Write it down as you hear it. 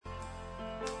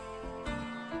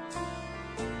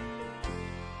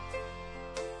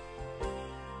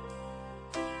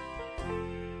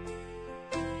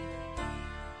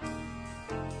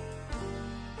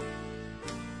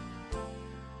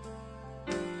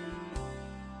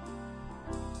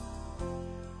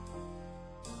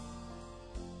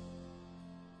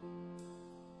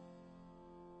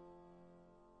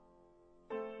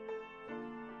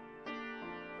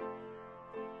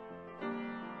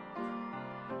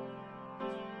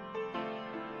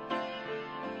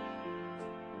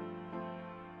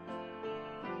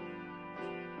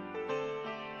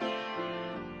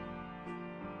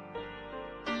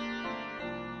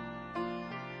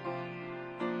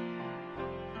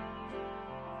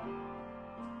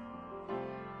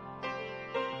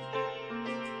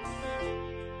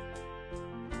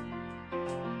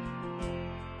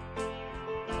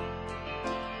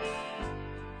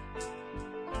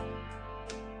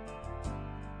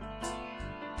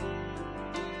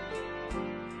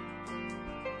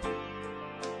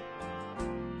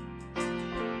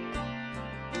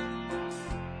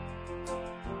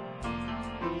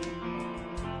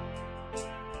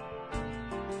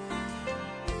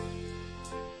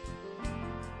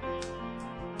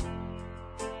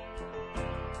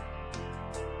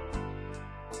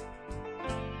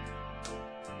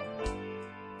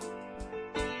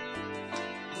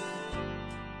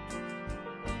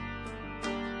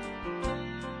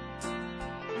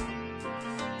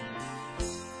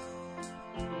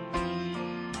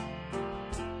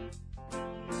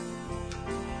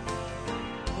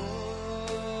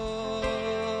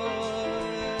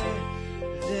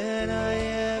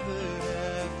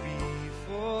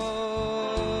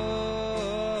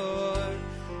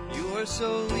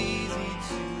so easy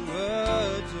to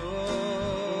adore.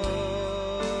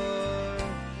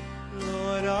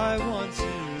 Lord, I want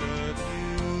to love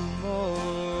you more.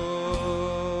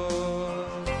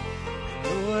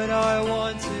 Lord, I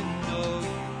want to know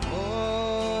you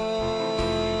more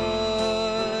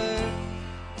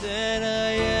than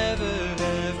I ever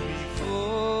have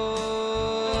before.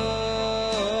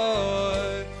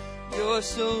 You're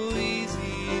so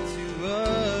easy to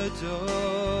adore.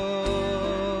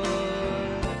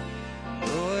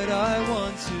 Lord, I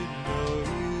want to know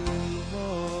you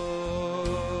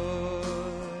more.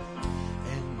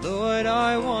 And Lord,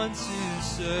 I want to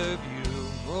serve you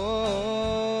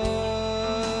more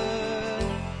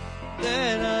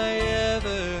than I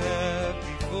ever have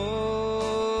before.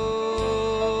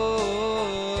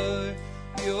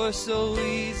 You're so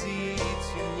easy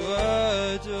to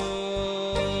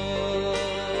adore.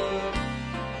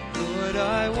 Lord,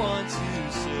 I want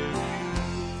to serve you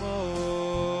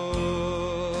more.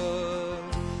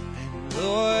 And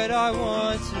Lord, I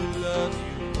want to love you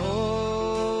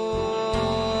more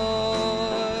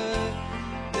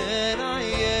than I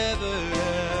ever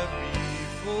have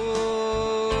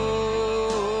before.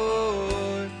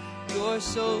 You're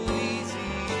so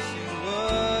easy to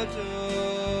adore.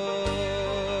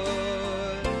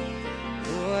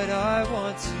 Lord, I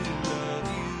want to love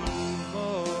you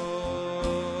more.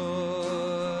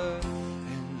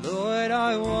 And Lord,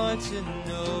 I want to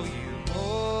know you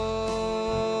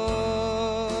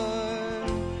more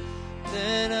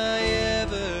than I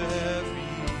ever have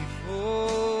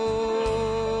before.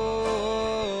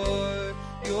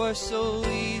 You're so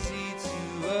easy to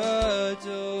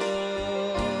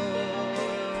adore.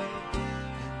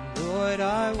 And Lord,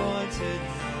 I want to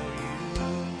know you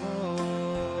more.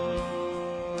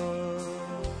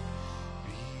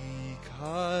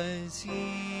 Because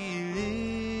He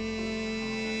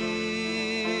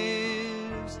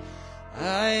lives,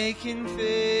 I can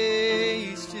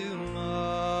face tomorrow.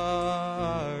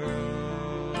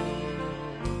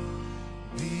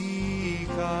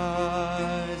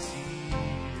 Because He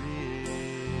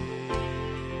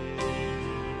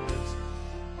lives,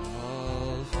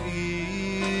 all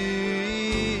fear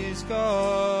is gone.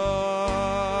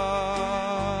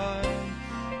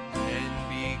 And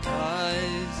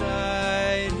because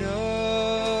I know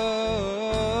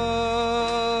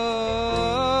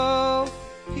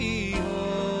He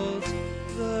holds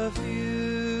the future,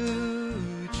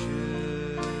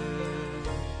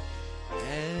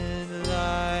 and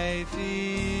life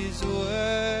is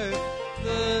worth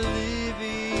the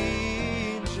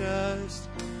living just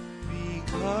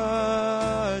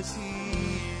because He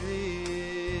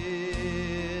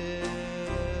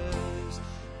lives.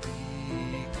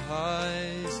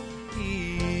 Because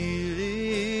He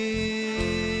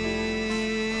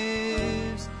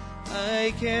lives,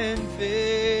 I can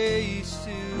face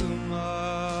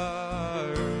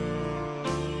tomorrow.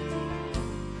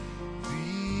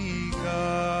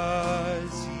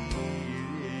 Because He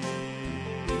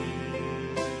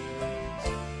lives,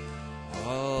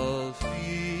 all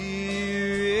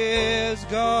fear is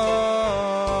gone.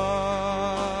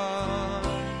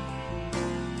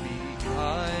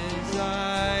 Because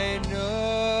I know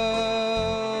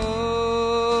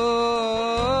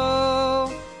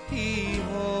He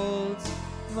holds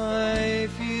my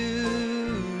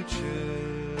future,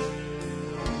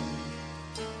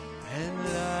 and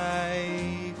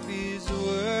life is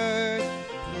worth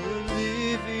the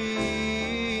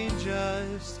living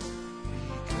just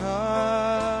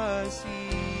because He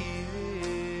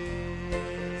lives.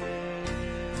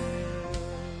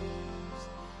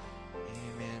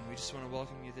 Amen. We just want to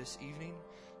welcome you this evening.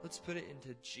 Let's put it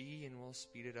into G and we'll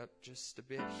speed it up just a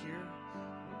bit here.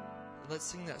 Let's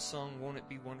sing that song, Won't It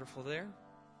Be Wonderful There?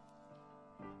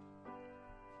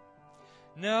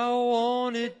 Now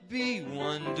won't it be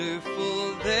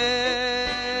wonderful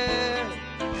there,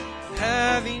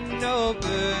 having no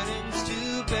burdens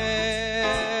to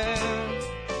bear,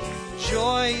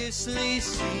 joyously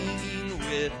singing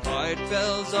with heart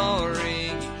bells all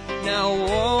ringing. Now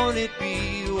won't it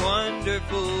be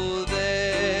wonderful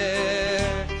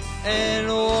there, and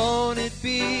won't it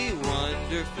be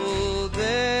wonderful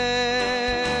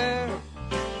there,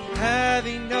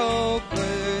 having no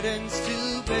burdens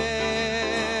to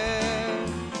bear,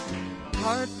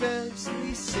 heart bells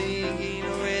we singing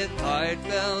with heart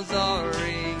bells all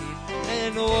ringing.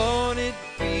 And won't it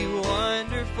be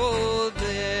wonderful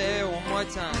there? One more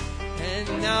time.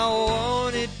 And now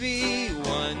won't it be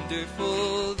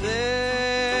wonderful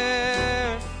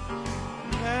there,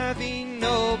 having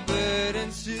no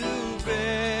burdens to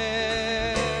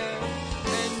bear,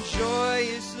 and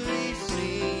joyously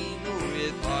sing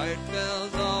with heart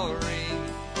bells all ringing.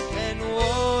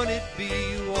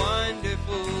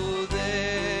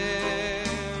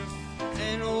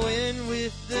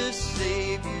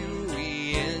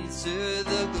 enter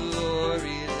the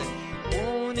glory land.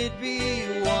 Won't it be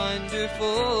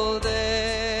wonderful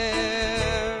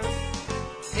there?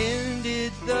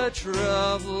 Ended the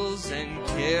troubles and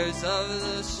cares of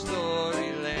the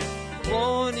storyland.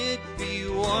 Won't it be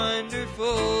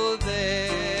wonderful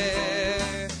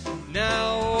there?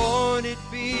 Now won't it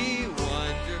be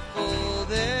wonderful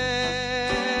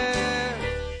there?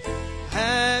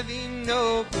 Having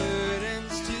no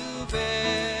burdens to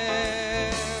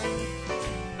bear,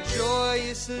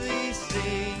 joyously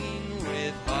singing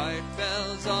with heart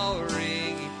bells all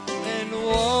ringing. And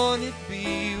won't it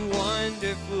be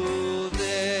wonderful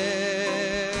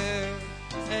there?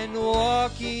 And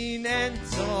walking and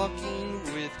talking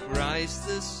with Christ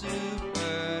the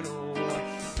supernal one.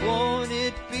 Won't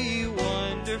it be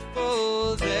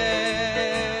wonderful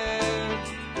there?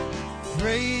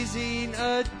 Praising,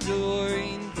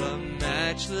 adoring the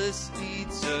matchless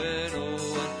eternal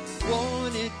one.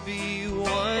 Won't it be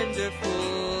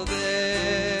wonderful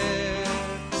there?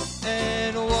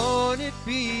 And won't it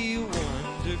be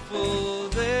wonderful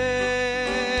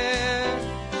there?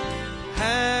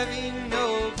 Having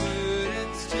no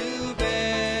burdens to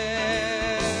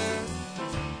bear,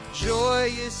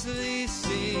 joyously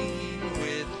singing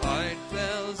with heart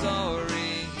bells all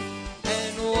ringing.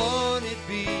 And won't it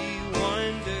be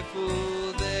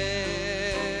wonderful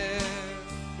there?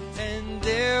 And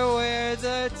there where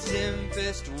the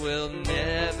tempest will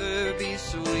never be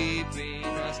sweeping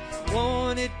us,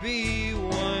 won't it be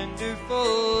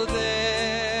wonderful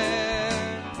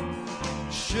there?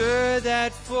 Sure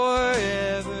that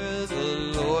forever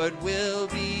the Lord will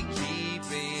be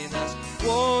keeping us,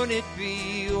 won't it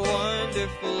be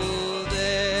wonderful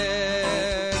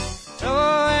there?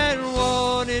 Oh, and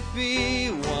won't it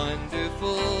be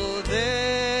wonderful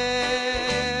there?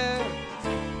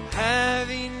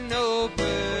 Having no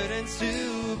burdens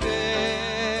to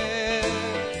bear,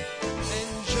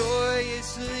 and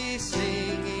joyously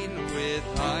singing with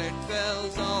heart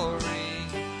bells all ring.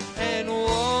 And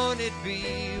won't it be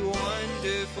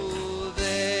wonderful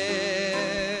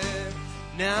there?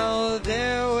 Now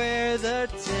there where the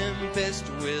tempest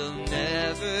will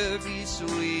never be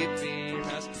sweeping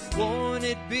us, won't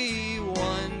it be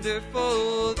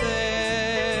wonderful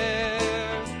there?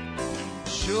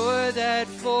 Sure that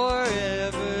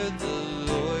forever the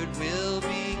Lord will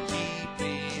be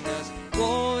keeping us,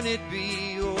 won't it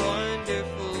be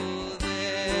wonderful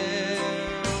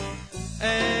there?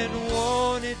 And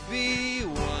won't it be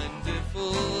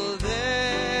wonderful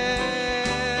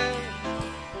there?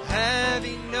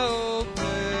 Having no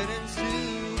burdens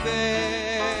to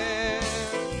bear,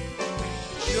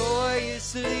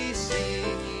 joyously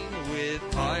singing with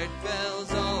heart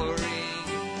bells all ring.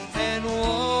 And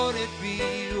won't it be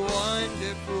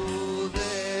wonderful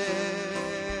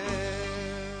there?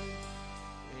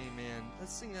 Amen.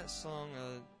 Let's sing that song,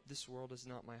 This World Is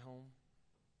Not My Home.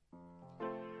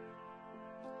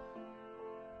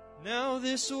 Now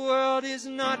this world is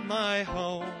not my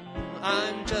home,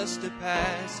 I'm just a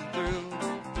passing through.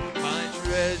 My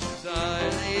treasures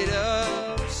are laid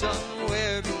up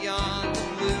somewhere beyond the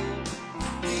blue.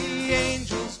 The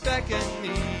angels beckon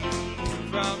me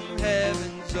from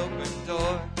heaven's open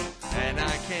door, and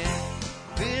I can't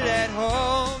feel at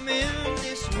home in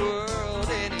this world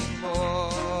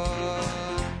anymore.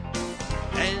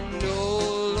 And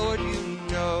oh Lord, you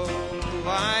know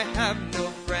I have no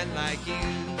friend like you.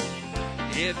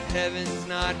 If heaven's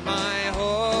not my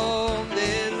home,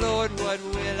 then Lord, what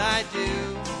will I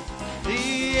do?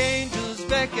 The angels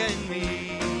beckon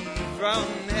me from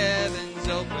heaven's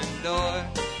open door,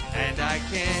 and I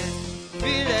can't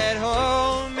feel at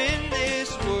home in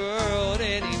this world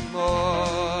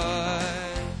anymore.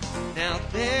 Now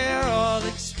they're all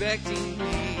expecting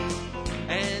me,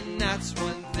 and that's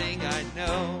one thing I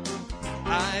know.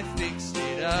 I fixed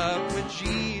it up with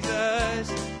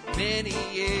Jesus many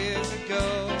years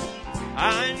ago.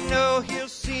 I know He'll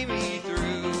see me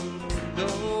through,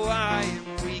 though I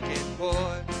am weak and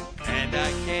poor, and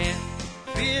I can't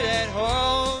feel at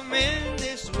home in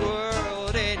this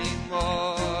world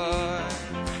anymore.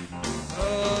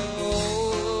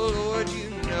 Oh Lord, you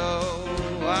know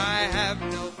I have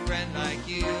no friend like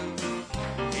you.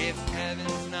 If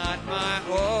heaven's not my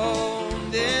home,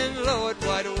 then Lord,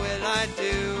 what will I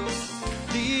do?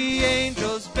 The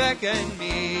angels beckon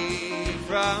me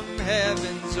from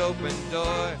heaven's open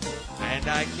door, and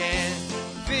I can't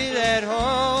feel at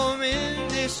home in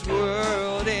this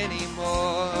world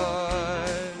anymore.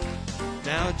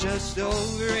 Now just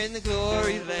over in the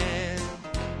glory land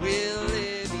we'll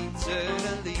live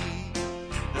eternally.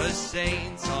 The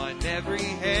saints on every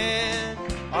hand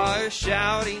are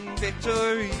shouting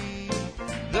victory.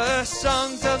 The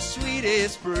songs of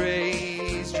sweetest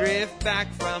praise drift back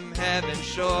from heaven's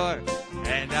shore,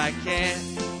 and I can't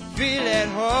feel at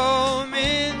home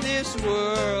in this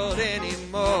world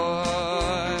anymore.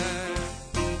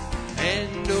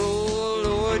 And oh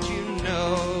Lord, you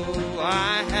know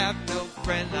I have no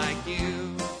friend like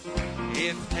you.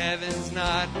 If heaven's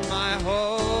not my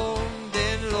home,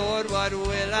 then Lord, what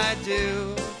will I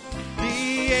do?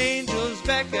 The angels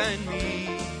beckon me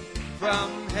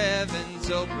from heaven's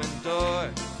open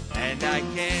door, and I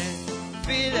can't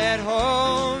feel at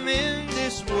home in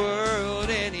this world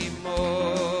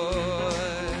anymore.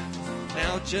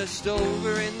 Now just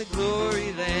over in the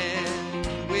glory land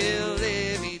we'll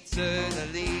live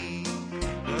eternally.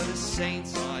 The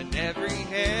saints on every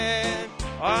hand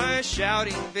are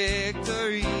shouting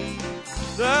victory.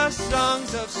 The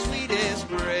songs of sweetest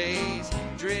praise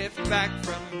drift back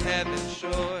from heaven's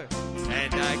shore,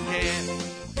 and I can't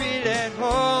feel at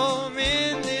home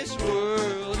in this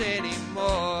world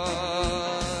anymore.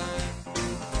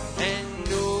 And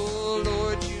oh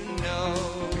Lord, you know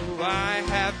I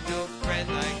have no friend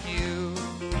like you.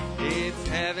 If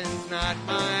heaven's not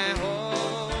my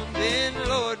home, then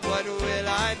Lord, what will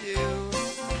I do?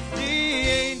 The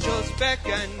angels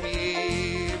beckon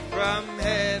me from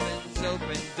heaven's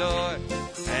open door,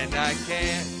 and I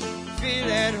can't feel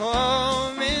at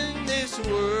home in this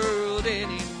world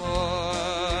anymore.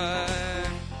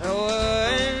 Oh,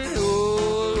 and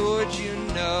oh Lord, you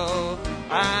know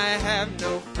I have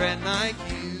no friend like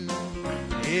you.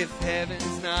 If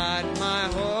heaven's not my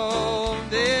home,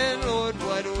 then Lord,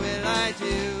 what will I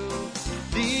do?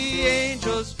 The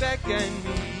angels beckon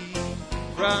me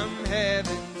from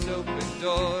heaven's open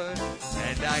door,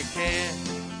 and I can't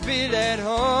feel at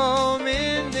home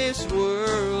in this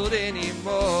world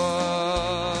anymore.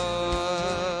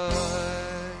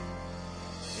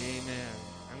 Amen.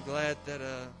 I'm glad that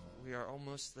we are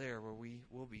almost there where we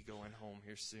will be going home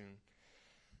here soon.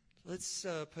 Let's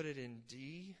put it in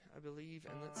D, I believe,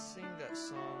 and let's sing that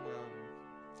song,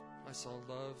 I Saw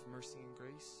Love, Mercy, and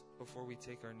Grace, before we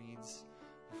take our needs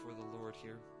before the Lord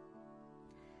here.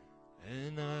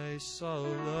 And I saw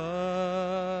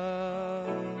love,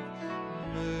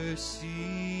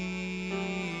 mercy,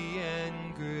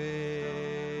 and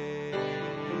grace.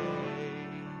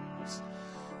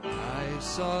 I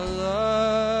saw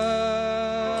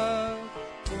love,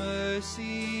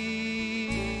 mercy,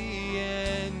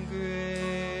 and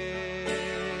grace.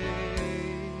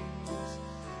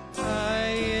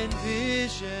 I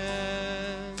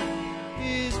envisioned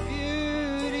His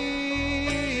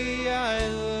beauty. I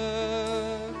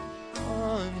looked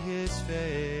on His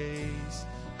face.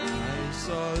 I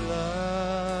saw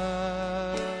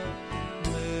love,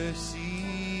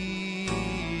 mercy,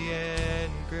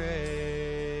 and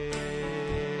grace.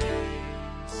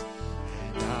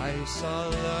 And I saw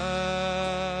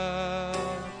love,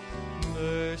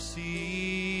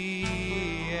 mercy,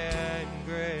 and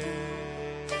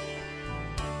grace.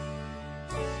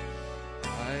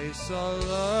 I saw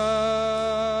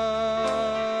love,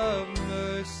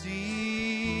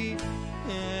 mercy,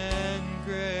 and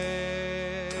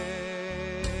grace.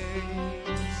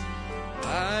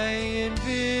 I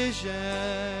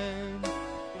envisioned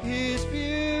His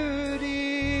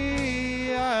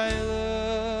beauty. I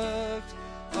looked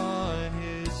on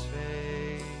His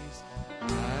face.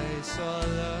 I saw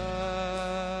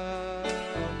love,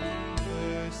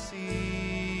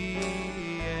 mercy,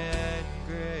 and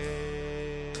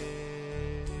grace.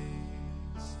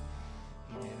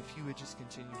 Amen. If you would just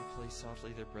continue to play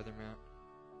softly there, Brother Matt.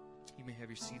 You may have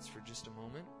your seats for just a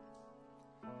moment.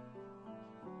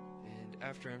 And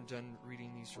after I'm done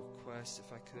reading these requests,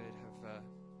 if I could have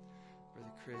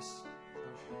Brother Chris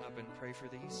come up and pray for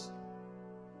these.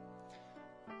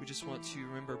 We just want to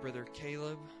remember Brother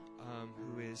Caleb,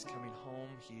 who is coming home.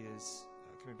 He is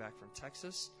coming back from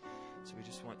Texas, so we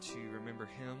just want to remember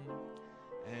him.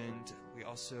 And we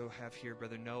also have here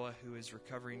Brother Noah, who is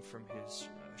recovering from his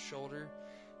shoulder.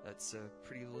 That's a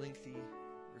pretty lengthy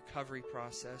recovery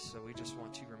process, so we just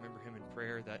want to remember him in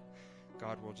prayer that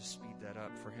God will just speed that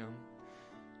up for him.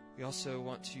 We also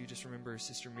want to just remember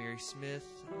Sister Mary Smith.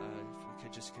 If we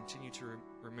could just continue to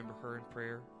remember her in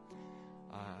prayer.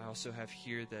 I also have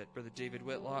here that Brother David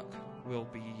Whitlock will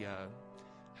be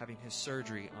having his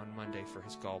surgery on Monday for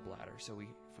his gallbladder. So if we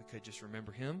could just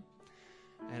remember him.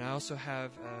 And I also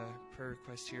have a prayer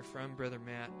request here from Brother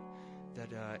Matt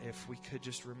that if we could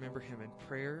just remember him in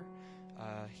prayer.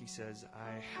 He says,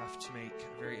 I have to make a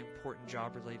very important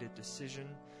job-related decision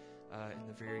in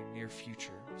the very near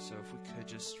future. So if we could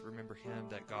just remember him,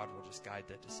 that God will just guide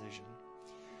that decision.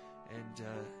 And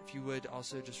if you would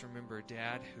also just remember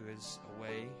Dad, who is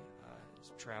away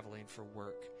is traveling for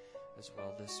work as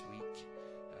well this week.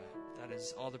 That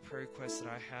is all the prayer requests that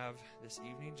I have this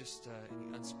evening. Just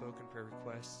any unspoken prayer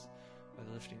requests by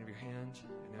the lifting of your hand.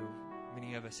 I know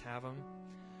many of us have them.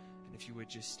 And if you would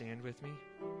just stand with me,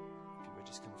 if you would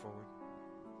just come forward.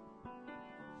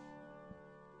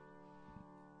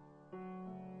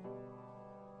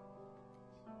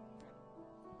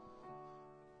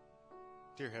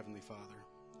 Dear Heavenly Father,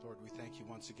 Lord, we thank you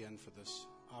once again for this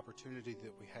opportunity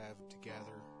that we have to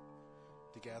gather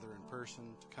in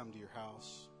person, to come to your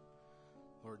house,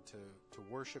 Lord, to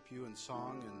worship you in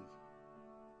song, and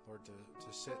Lord, to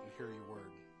sit and hear your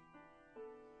word.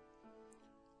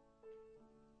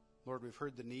 Lord, we've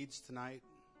heard the needs tonight.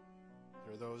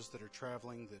 There are those that are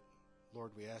traveling that,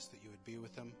 Lord, we ask that you would be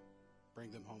with them,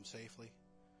 bring them home safely.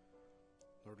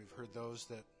 Lord, we've heard those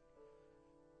that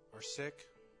are sick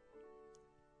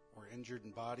or injured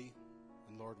in body,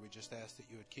 and Lord, we just ask that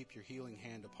you would keep your healing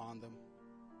hand upon them.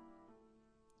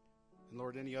 And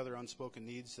Lord, any other unspoken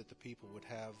needs that the people would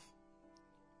have,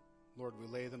 Lord, we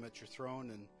lay them at your throne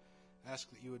and ask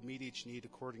that you would meet each need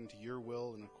according to your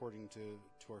will and according to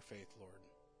our faith, Lord.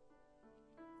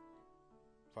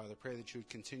 Father, I pray that you would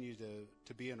continue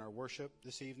to be in our worship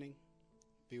this evening,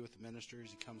 be with the minister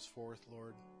as he comes forth,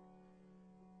 Lord.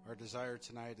 Our desire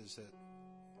tonight is that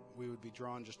we would be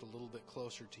drawn just a little bit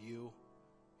closer to you.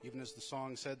 Even as the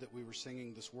song said that we were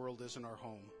singing, this world isn't our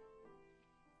home.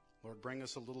 Lord, bring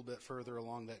us a little bit further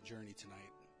along that journey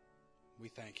tonight. We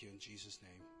thank you in Jesus'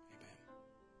 name.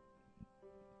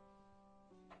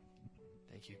 Amen.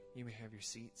 Thank you. You may have your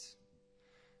seats.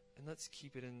 And let's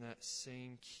keep it in that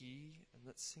same key, and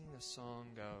let's sing the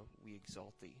song, We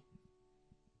Exalt Thee.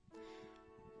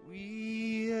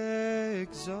 We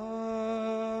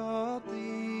exalt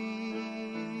thee.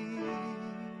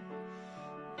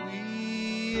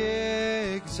 We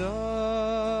exalt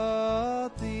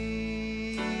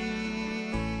thee.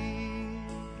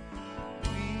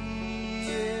 We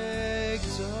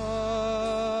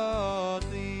exalt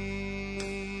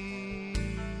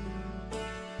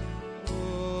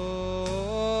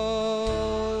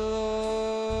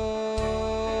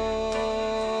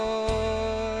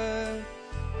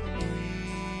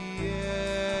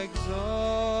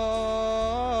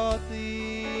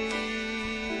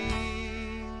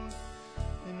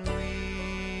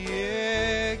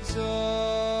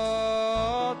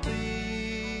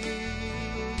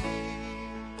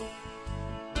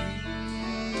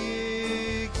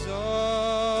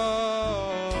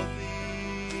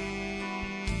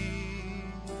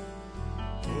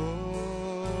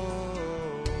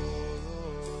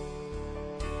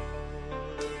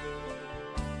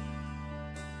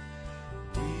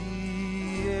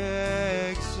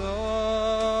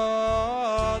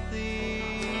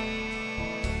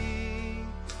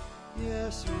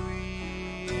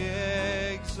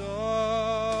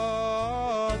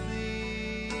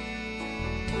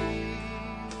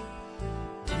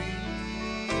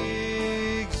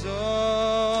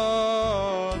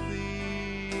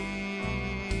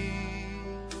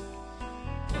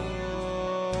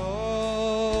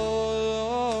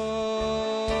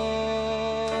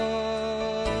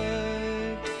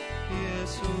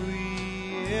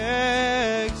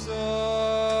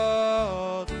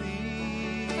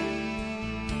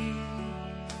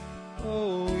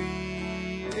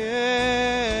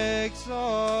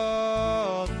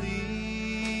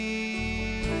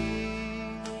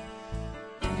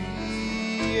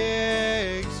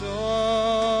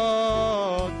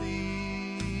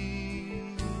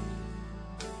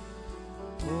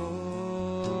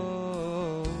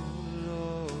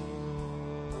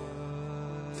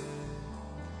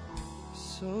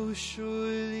So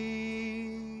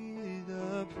surely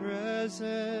the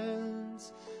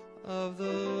presence of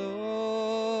the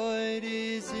Lord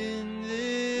is in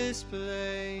this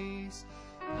place.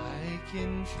 I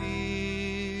can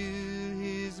feel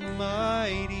his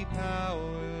mighty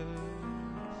power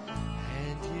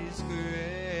and his grace.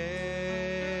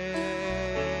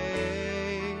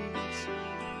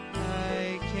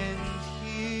 I can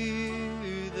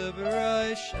hear the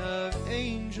brush of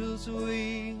angels'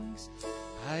 wings.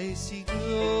 I see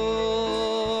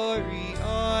glory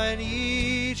on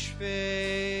each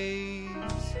face.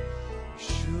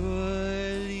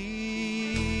 Surely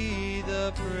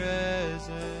the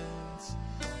presence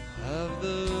of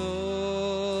the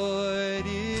Lord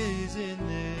is in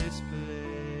this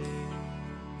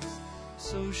place.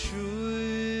 So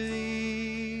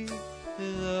surely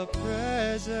the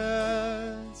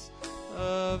presence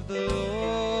of the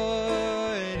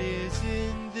Lord is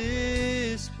in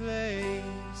this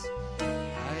place.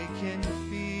 I can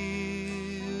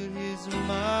feel his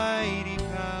mighty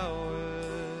power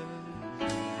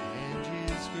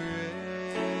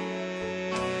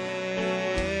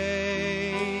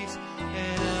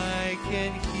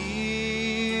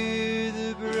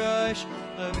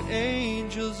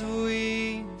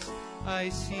I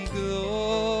see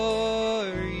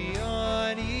glory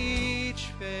on each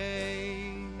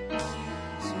face.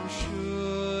 So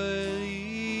surely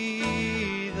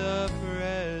the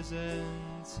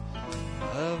presence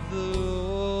of the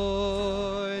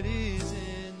Lord is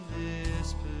in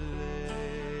this place.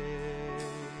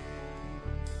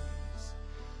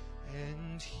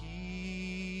 And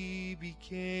He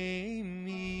became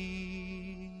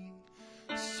me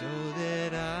so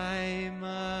that I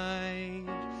might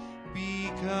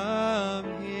become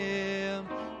Him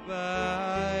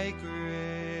by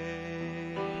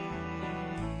grace.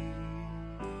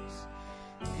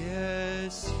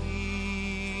 Yes,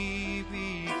 He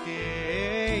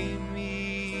became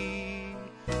me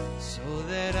so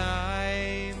that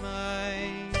I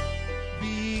might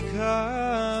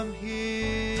become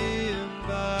Him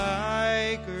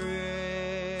by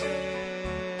grace.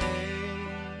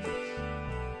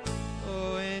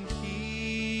 Oh, and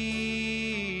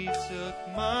He took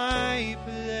my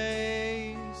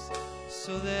place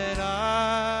so that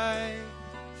I,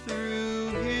 through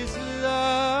His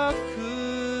love,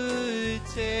 could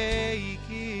take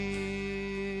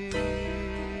His.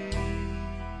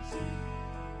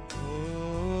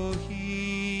 Oh,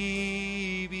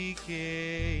 He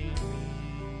became me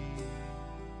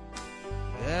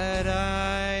that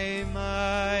I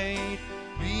might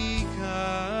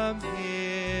become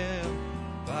Him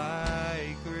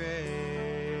by grace.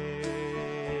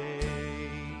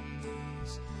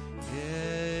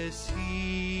 Yes,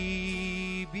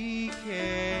 He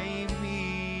became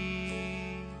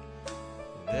me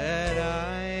that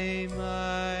I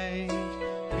might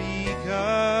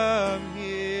become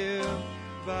Him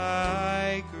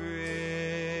by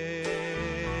grace.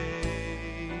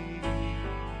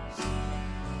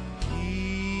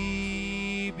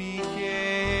 He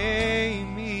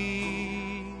became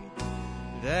me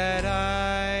that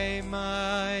I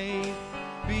might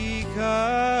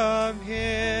become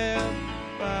Him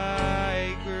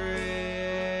by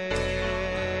grace.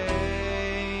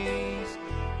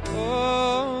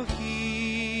 Oh,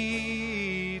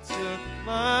 He took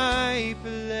my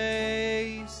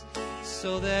place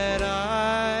so that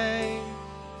I,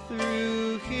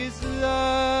 through His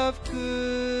love,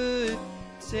 could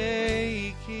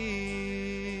take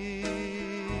His.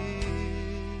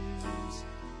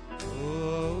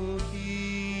 Oh,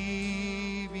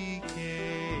 He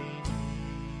became me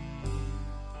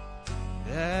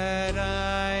that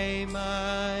I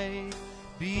might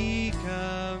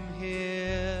become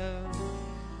Him.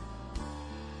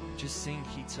 Just sing,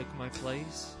 He took my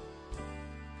place.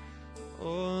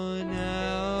 Oh,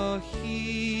 now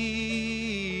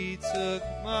He took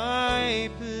my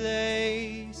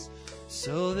place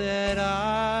so that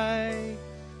I,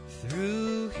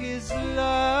 through His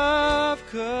love,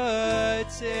 could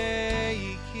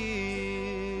take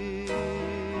His.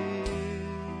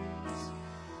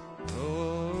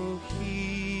 Oh,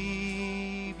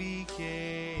 He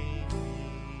became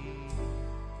me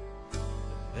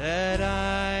that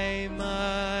I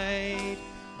might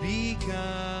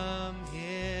become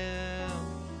Him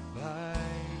by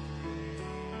grace.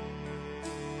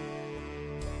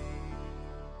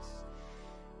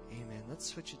 Amen. Let's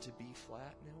switch it to B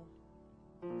flat now.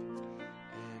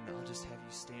 And I'll just have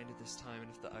you stand at this time, and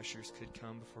if the ushers could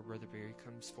come before Brother Barry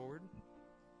comes forward.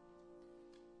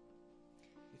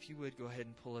 If you would, go ahead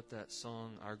and pull up that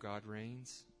song, Our God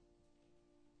Reigns.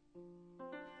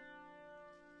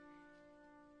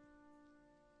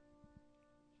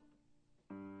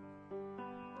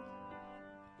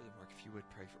 Brother Mark, if you would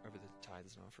pray over the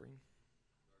tithes and offering.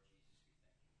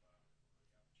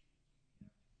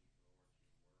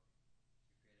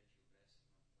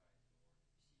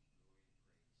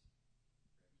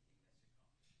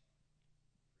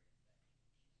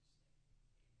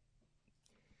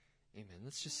 Amen.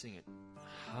 Let's just sing it.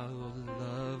 How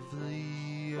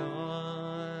lovely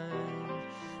on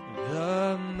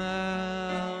the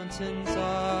mountains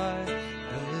are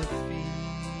the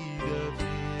feet of Him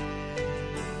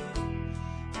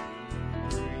who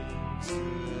brings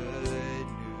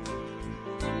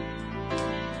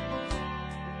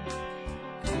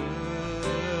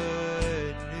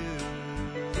good news,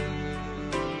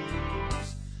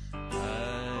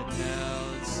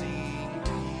 announcing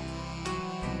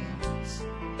peace,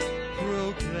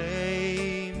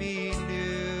 proclaiming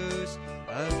news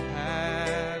of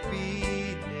happiness.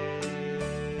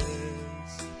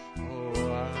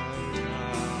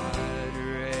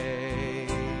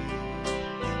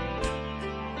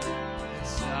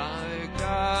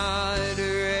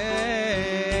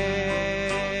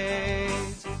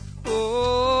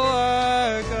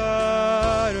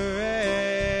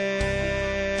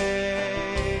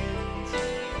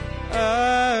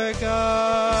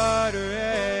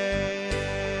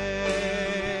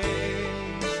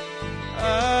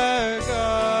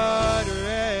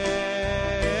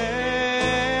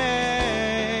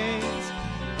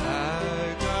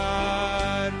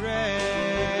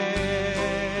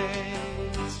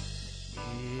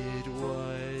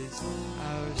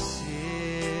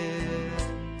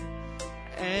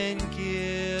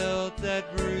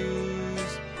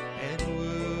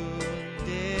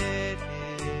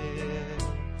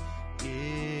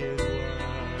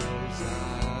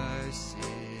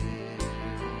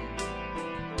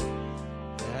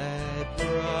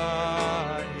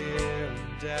 brought him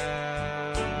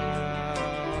down.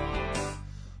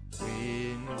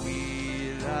 When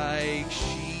we like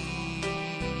sheep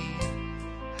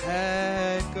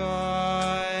had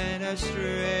gone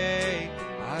astray,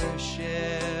 our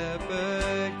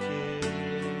shepherd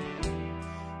came,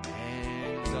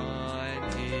 and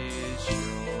on his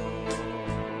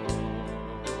shoulders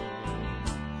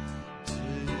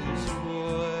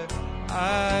bore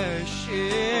our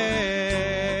shame.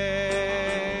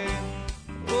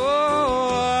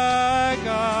 Oh, our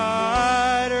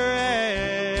God reigns.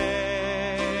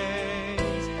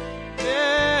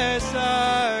 Yes,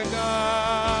 our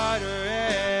God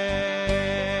reigns.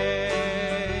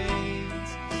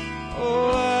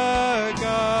 Oh, our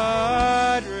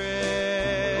God reigns.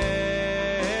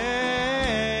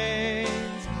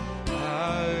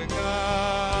 Our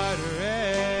God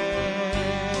reigns.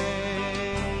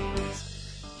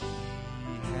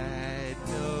 He had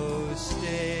no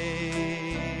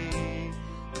stain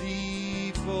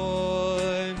before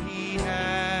him. He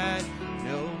had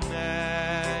no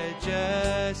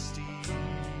majesty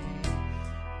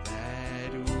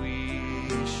that we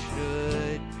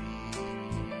should be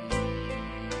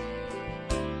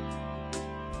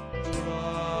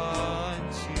drawn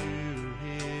to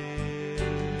him.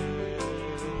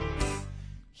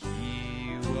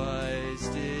 He was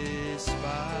despised,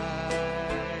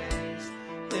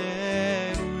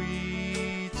 and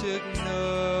we took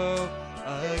no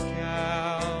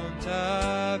account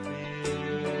of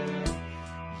him.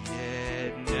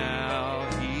 Yet now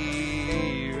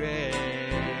he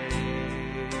reigns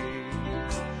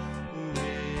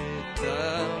with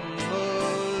the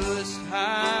Most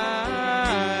High.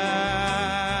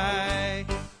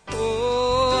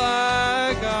 Oh,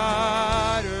 our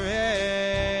God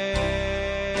reigns.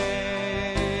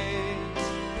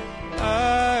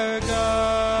 Our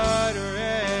God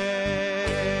reigns.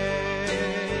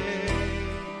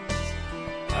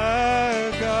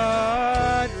 Our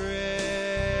God reigns.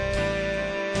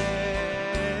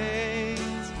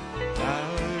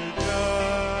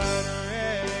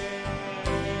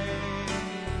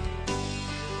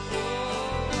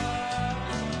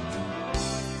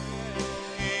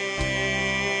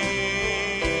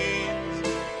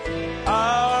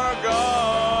 Our God reigns. Our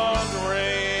God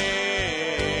reigns.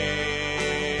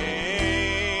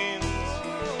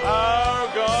 Our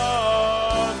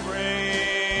God reigns.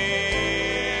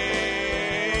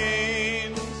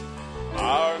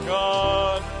 Our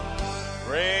God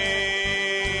reigns.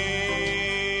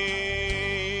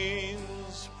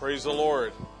 Praise the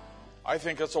Lord. I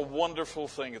think it's a wonderful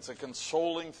thing. It's a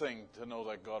consoling thing to know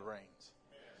that God reigns.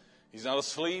 He's not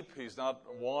asleep. He's not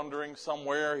wandering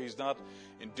somewhere. He's not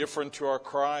indifferent to our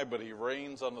cry, but he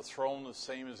reigns on the throne the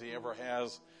same as he ever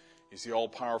has. He's the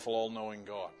all-powerful, all-knowing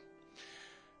God.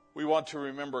 We want to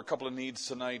remember a couple of needs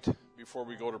tonight before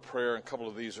we go to prayer. A couple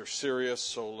of these are serious,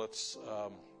 so let's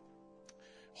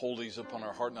hold these upon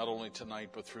our heart, not only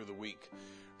tonight, but through the week.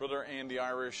 Brother Andy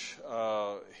Irish,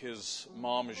 his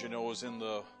mom, as you know, is in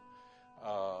the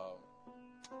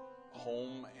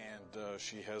home, and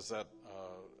she has that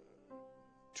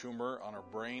tumor on her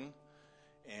brain,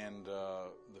 and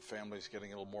the family's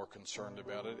getting a little more concerned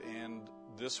about it. And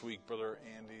this week, Brother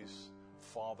Andy's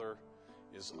father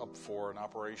is up for an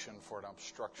operation for an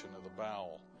obstruction of the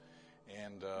bowel,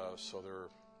 and so they're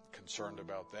concerned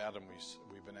about that, and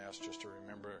we've been asked just to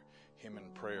remember him in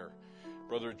prayer.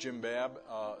 Brother Jim Babb,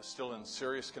 still in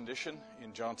serious condition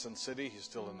in Johnson City. He's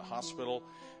still in the hospital,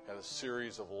 had a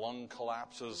series of lung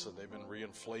collapses, and they've been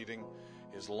reinflating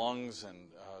his lungs and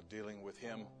dealing with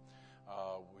him.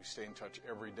 We stay in touch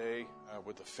every day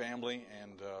with the family,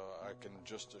 and I can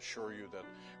just assure you that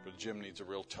Brother Jim needs a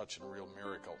real touch and a real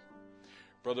miracle.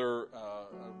 Brother,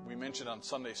 we mentioned on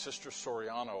Sunday, Sister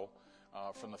Soriano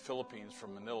from the Philippines,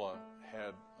 from Manila,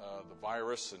 had the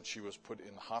virus, and she was put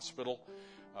in the hospital.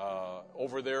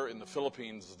 Over there in the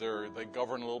Philippines, they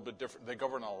govern a little bit different. They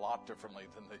govern a lot differently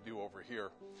than they do over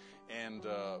here. And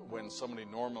when somebody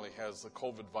normally has the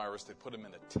COVID virus, they put them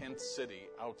in a tent city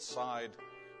outside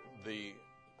the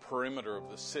perimeter of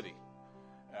the city.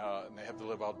 And they have to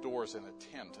live outdoors in a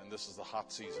tent. And this is the hot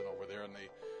season over there. And they,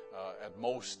 at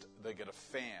most, they get a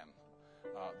fan.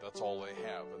 That's all they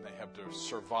have. And they have to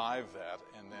survive that.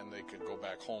 And then they can go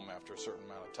back home after a certain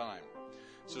amount of time.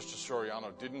 Sister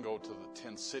Soriano didn't go to the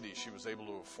tent city. She was able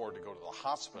to afford to go to the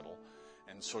hospital.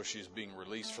 And so she's being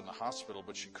released from the hospital,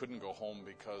 but she couldn't go home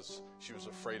because she was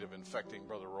afraid of infecting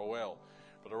Brother Roel.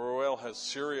 Brother Roel has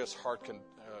serious heart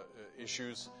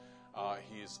issues.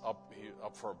 He's up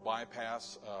for a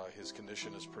bypass. His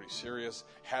condition is pretty serious,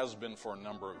 has been for a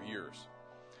number of years.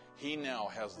 He now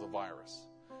has the virus.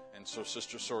 And so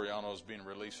Sister Soriano is being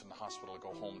released from the hospital to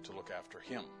go home to look after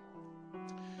him.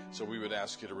 So we would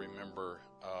ask you to remember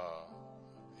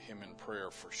him in prayer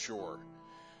for sure.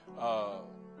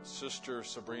 Sister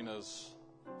Sabrina's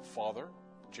father,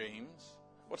 James,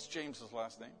 what's James's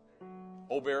last name?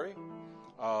 O'Berry,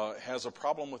 has a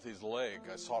problem with his leg.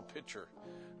 I saw a picture.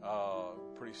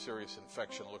 Pretty serious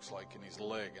infection, looks like, in his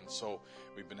leg. And so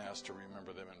we've been asked to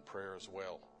remember them in prayer as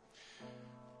well.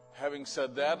 Having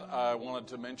said that, I wanted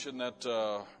to mention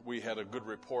that we had a good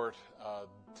report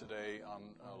today on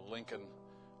Lincoln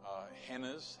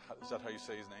Hennes. Is that how you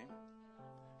say his name?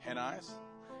 Hennes?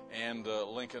 And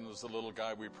Lincoln is the little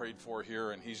guy we prayed for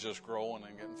here, and he's just growing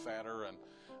and getting fatter, and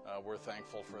we're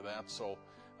thankful for that. So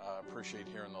I appreciate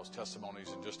hearing those testimonies,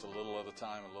 and just a little at a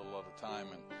time,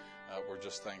 and we're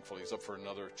just thankful. He's up for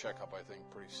another checkup, I think,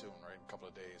 pretty soon, right, in a couple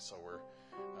of days. So we're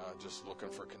just looking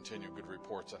for continued good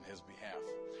reports on his behalf.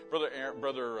 Brother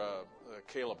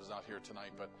Caleb is not here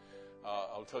tonight, but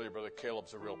I'll tell you, Brother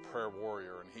Caleb's a real prayer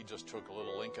warrior, and he just took a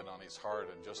little Lincoln on his heart,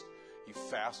 and he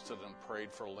fasted and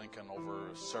prayed for Lincoln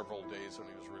over several days when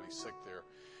he was really sick there,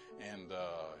 and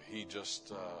he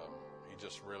just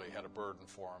really had a burden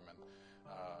for him, and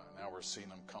now we're seeing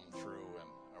him come through, and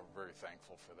we're very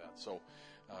thankful for that. So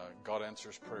God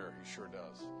answers prayer. He sure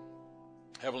does.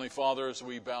 Heavenly Father, as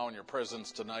we bow in your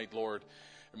presence tonight, Lord,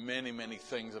 many, many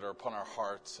things that are upon our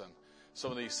hearts, and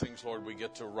some of these things, Lord, we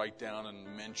get to write down and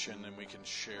mention and we can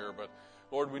share, but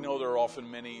Lord, we know there are often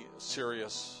many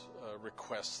serious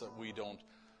requests that we don't,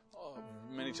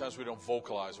 many times we don't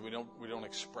vocalize, we don't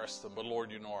express them, but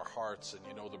Lord, you know our hearts and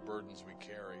you know the burdens we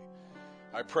carry.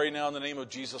 I pray now in the name of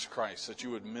Jesus Christ that you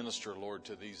would minister, Lord,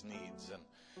 to these needs, and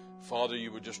Father,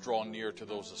 you would just draw near to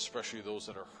those, especially those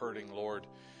that are hurting, Lord.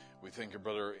 We thank your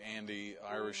brother Andy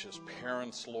Irish's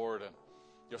parents, Lord, and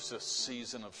just this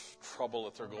season of trouble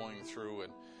that they're going through,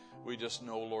 and we just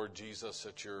know, Lord Jesus,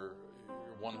 that you're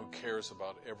one who cares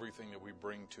about everything that we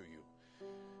bring to you.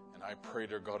 And I pray,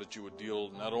 dear God, that you would deal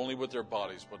not only with their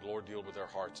bodies, but, Lord, deal with their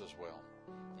hearts as well.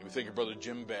 And we thank your brother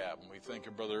Jim Babb, and we thank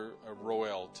your brother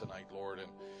Roel tonight, Lord, in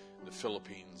the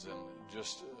Philippines, and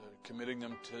just committing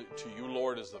them to you,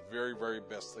 Lord, is the very, very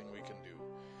best thing we can do.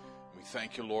 And we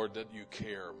thank you, Lord, that you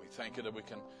care. And we thank you that we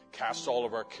can cast all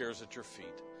of our cares at your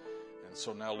feet. And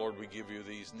so now, Lord, we give you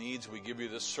these needs. We give you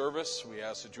this service. We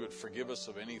ask that you would forgive us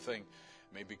of anything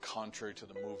may be contrary to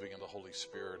the moving of the Holy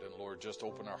Spirit. And Lord, just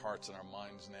open our hearts and our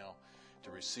minds now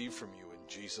to receive from you in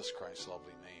Jesus Christ's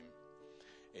lovely name.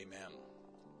 Amen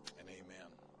and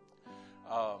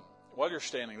amen. While you're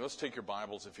standing, let's take your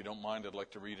Bibles. If you don't mind, I'd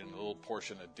like to read in a little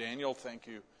portion of Daniel. Thank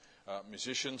you,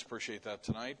 musicians. Appreciate that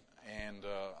tonight. And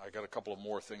I got a couple of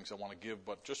more things I want to give,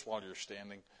 but just while you're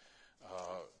standing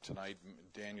tonight,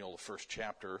 Daniel, the first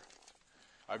chapter.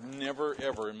 I've never,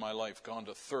 ever in my life gone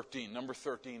to number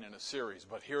 13 in a series,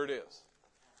 but here it is.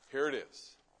 Here it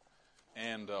is.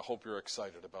 And I hope you're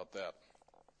excited about that.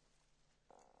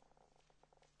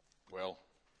 Well,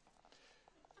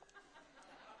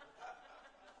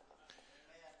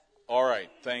 all right.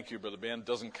 Thank you, Brother Ben.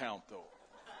 Doesn't count, though.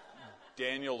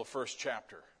 Daniel, the first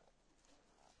chapter.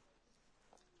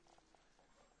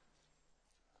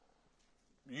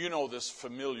 You know this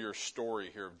familiar story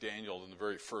here of Daniel in the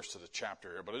very first of the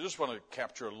chapter here, but I just want to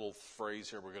capture a little phrase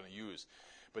here we're going to use.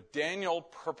 But Daniel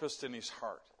purposed in his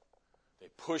heart. They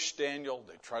pushed Daniel.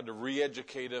 They tried to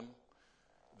re-educate him.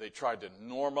 They tried to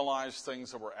normalize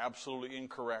things that were absolutely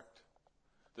incorrect.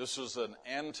 This was an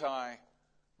anti-Bible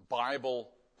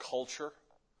culture.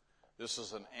 This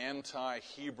is an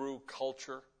anti-Hebrew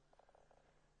culture.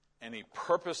 And he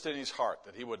purposed in his heart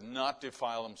that he would not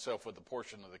defile himself with the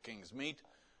portion of the king's meat,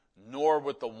 nor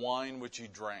with the wine which he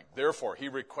drank. Therefore, he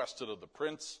requested of the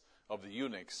prince of the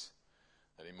eunuchs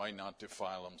that he might not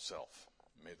defile himself.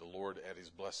 May the Lord add his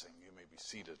blessing. You may be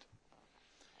seated.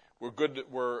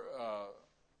 We're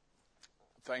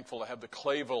thankful to have the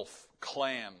Clayville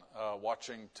clan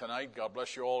watching tonight. God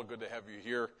bless you all. Good to have you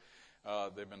here.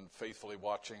 They've been faithfully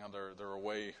watching on their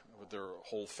away with their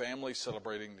whole family,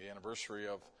 celebrating the anniversary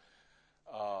of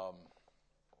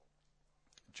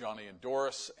Johnny and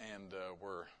Doris, and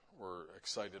we're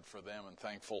excited for them and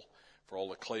thankful for all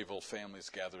the Clayville families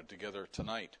gathered together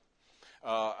tonight.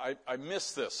 I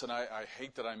missed this, and I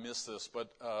hate that I missed this,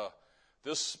 but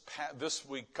this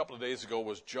week, a couple of days ago,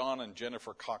 was John and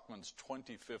Jennifer Cockman's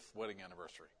 25th wedding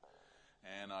anniversary,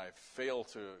 and I failed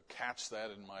to catch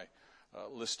that in my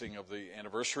listing of the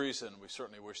anniversaries, and we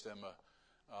certainly wish them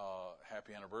a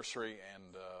happy anniversary,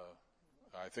 and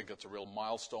I think that's a real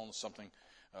milestone, something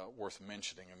worth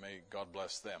mentioning, and may God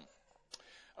bless them.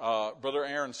 Brother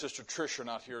Aaron and Sister Trish are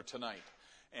not here tonight,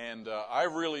 And I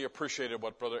really appreciated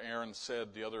what Brother Aaron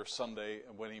said the other Sunday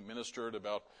when he ministered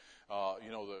about,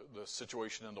 the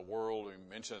situation in the world. He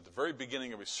mentioned at the very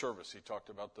beginning of his service, he talked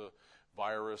about the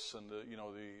virus and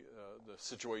the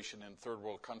situation in third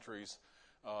world countries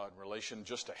in relation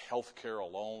just to health care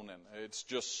alone. And it's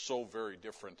just so very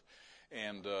different.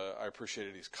 And I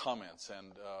appreciated his comments.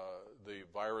 And the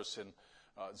virus in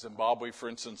Zimbabwe, for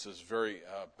instance, is very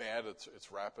bad.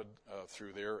 It's rapid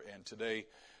through there. And today,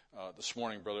 this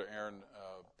morning, Brother Aaron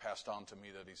passed on to me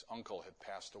that his uncle had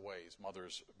passed away. His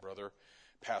mother's brother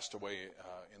passed away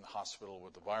in the hospital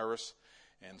with the virus.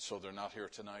 And so they're not here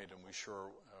tonight, and we sure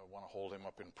want to hold him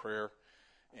up in prayer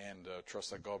and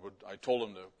trust that God would. I told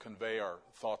him to convey our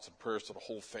thoughts and prayers to the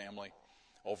whole family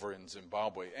over in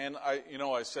Zimbabwe. And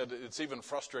I said it's even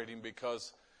frustrating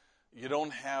because you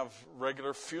don't have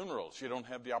regular funerals. You don't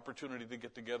have the opportunity to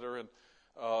get together and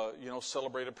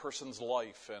celebrate a person's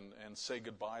life and say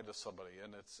goodbye to somebody.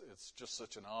 And it's just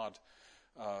such an odd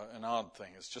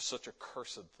thing. It's just such a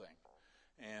cursed thing.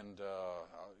 And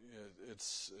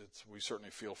we certainly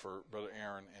feel for Brother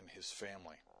Aaron and his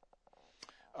family.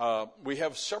 We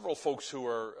have several folks who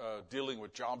are dealing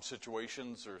with job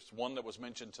situations. There's one that was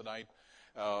mentioned tonight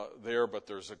but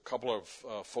there's a couple of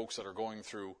folks that are going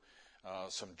through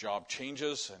some job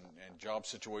changes and job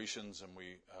situations, and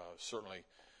we certainly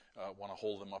want to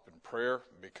hold them up in prayer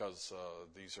because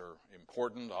these are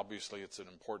important. Obviously, it's an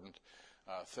important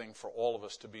thing for all of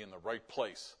us to be in the right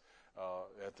place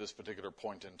at this particular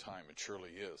point in time. It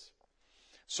surely is.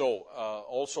 So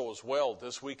also as well,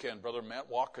 this weekend, Brother Matt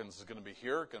Watkins is going to be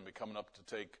here, going to be coming up to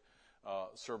take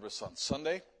service on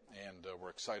Sunday, and we're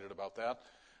excited about that.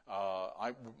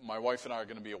 My wife and I are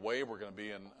going to be away. We're going to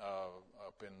be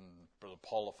up in Brother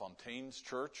Paul LaFontaine's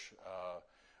church.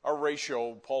 Our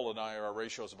ratio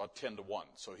is about 10 to 1.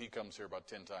 So he comes here about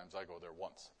 10 times. I go there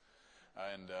once.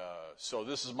 And so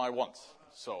this is my once.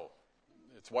 So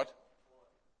it's what?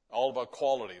 All about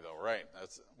quality, though, right?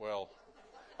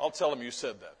 I'll tell him you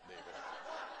said that, David.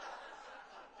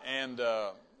 And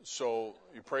so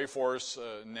you pray for us.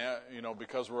 Now,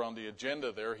 because we're on the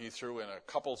agenda there, he threw in a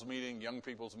couples meeting, young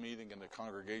people's meeting, and a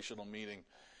congregational meeting,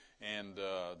 and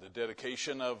the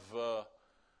dedication of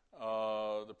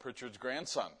the Pritchard's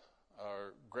grandson,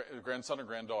 grandson or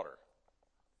granddaughter?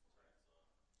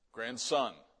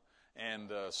 Grandson.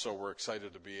 And so we're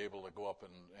excited to be able to go up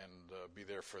and be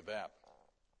there for that.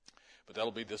 But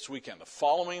that'll be this weekend. The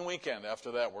following weekend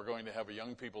after that, we're going to have a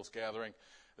young people's gathering.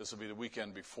 This will be the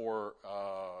weekend before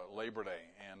Labor Day.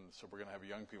 And so we're going to have a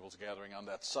young people's gathering on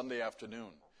that Sunday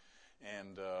afternoon.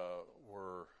 And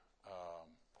we're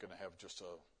going to have just a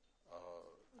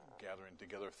gathering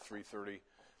together, 3:30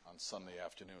 on Sunday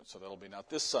afternoon. So that'll be not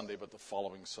this Sunday, but the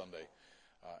following Sunday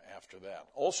after that.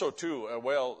 Also, too,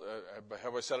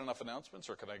 have I said enough announcements,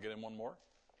 or can I get in one more?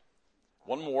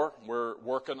 One more. We're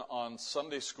working on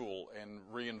Sunday school and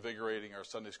reinvigorating our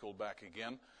Sunday school back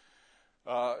again.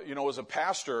 As a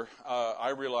pastor, I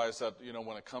realize that,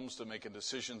 when it comes to making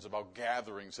decisions about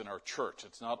gatherings in our church,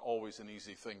 it's not always an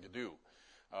easy thing to do.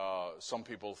 Some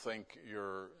people think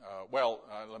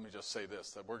let me just say this,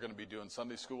 that we're going to be doing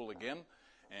Sunday school again.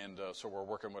 And so we're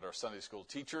working with our Sunday school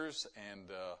teachers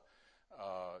and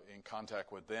in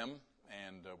contact with them.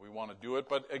 And we want to do it.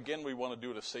 But again, we want to do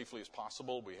it as safely as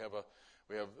possible. We have a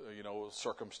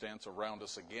circumstance around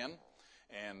us again.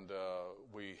 And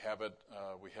we have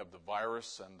the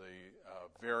virus and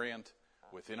the variant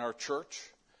within our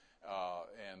church,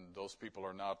 and those people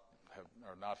are not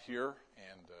here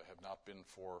and have not been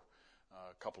for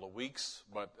a couple of weeks.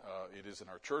 But it is in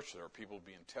our church. There are people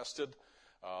being tested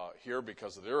here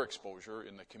because of their exposure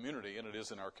in the community, and it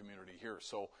is in our community here.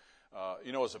 So,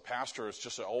 as a pastor, it's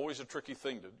just always a tricky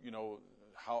thing to,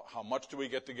 how much do we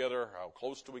get together? How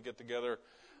close do we get together?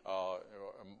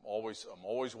 I'm always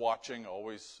watching,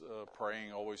 always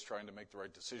praying, always trying to make the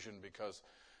right decision because,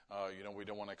 we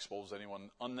don't want to expose anyone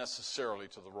unnecessarily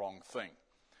to the wrong thing.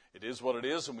 It is what it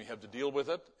is, and we have to deal with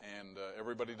it, and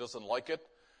everybody doesn't like it.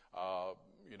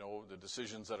 The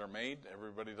decisions that are made,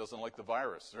 everybody doesn't like the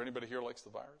virus. Is there anybody here who likes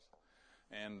the virus?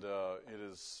 And it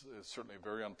is certainly a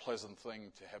very unpleasant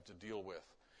thing to have to deal with.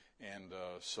 And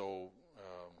so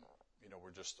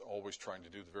we're just always trying to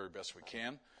do the very best we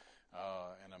can.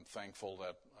 And I'm thankful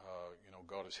that,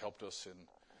 God has helped us in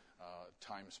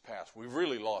times past. We've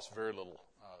really lost very little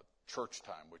church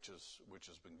time, which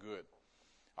has been good.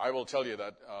 I will tell you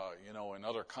that, in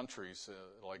other countries,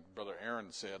 like Brother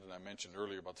Aaron said, and I mentioned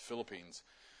earlier about the Philippines,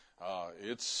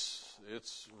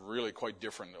 it's really quite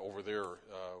different over there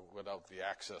without the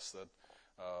access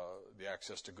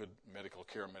to good medical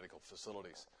care, medical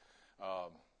facilities. I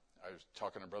was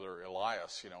talking to Brother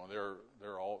Elias.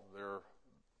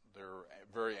 they're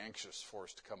very anxious for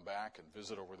us to come back and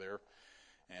visit over there.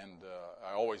 And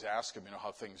I always ask them,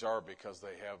 how things are, because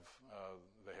they have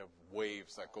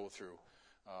waves that go through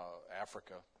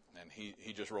Africa. And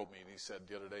he just wrote me, and he said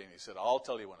the other day, and he said, I'll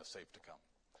tell you when it's safe to come.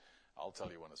 I'll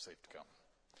tell you when it's safe to come.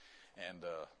 And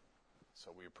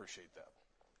so we appreciate that.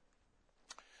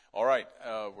 All right,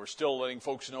 we're still letting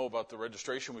folks know about the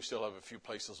registration. We still have a few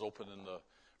places open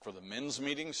for the men's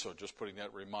meeting, so just putting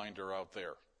that reminder out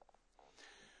there.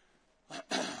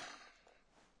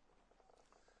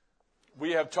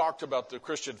 We have talked about the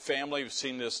Christian family. We've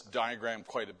seen this diagram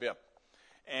quite a bit.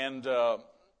 And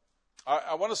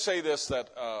I want to say this, that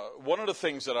one of the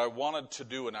things that I wanted to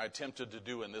do and I attempted to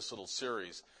do in this little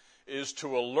series is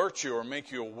to alert you or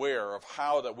make you aware of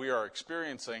how that we are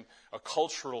experiencing a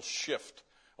cultural shift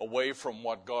away from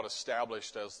what God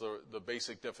established as the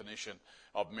basic definition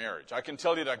of marriage. I can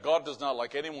tell you that God does not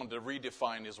like anyone to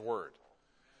redefine His Word.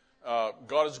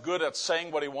 God is good at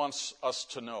saying what He wants us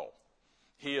to know.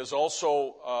 He is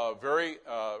also very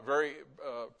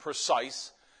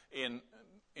precise in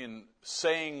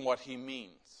saying what He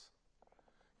means.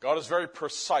 God is very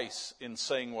precise in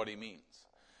saying what He means.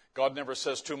 God never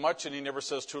says too much, and He never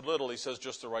says too little. He says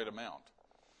just the right amount.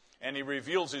 And He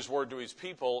reveals His Word to His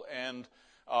people, and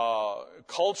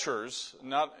cultures,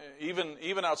 not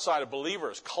even outside of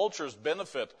believers, cultures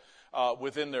benefit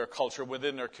within their culture,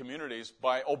 within their communities,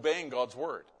 by obeying God's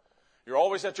Word. You're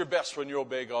always at your best when you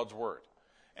obey God's Word.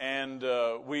 And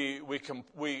we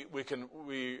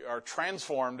are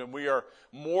transformed, and we are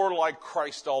more like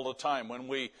Christ all the time when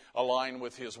we align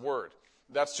with His Word.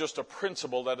 That's just a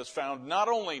principle that is found not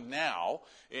only now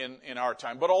in our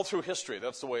time, but all through history.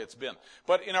 That's the way it's been.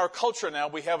 But in our culture now,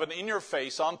 we have an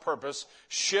in-your-face, on purpose,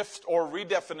 shift or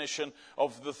redefinition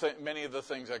of many of the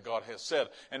things that God has said,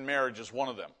 and marriage is one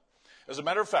of them. As a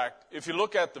matter of fact, if you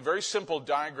look at the very simple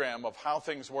diagram of how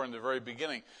things were in the very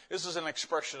beginning, this is an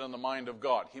expression in the mind of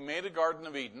God. He made a Garden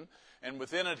of Eden, and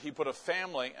within it He put a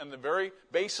family, and the very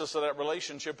basis of that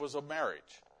relationship was a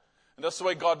marriage. And that's the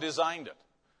way God designed it.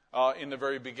 In the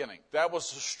very beginning, that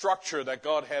was the structure that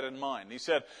God had in mind. He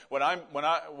said, when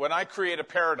I create a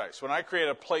paradise, when I create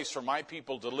a place for my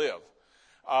people to live,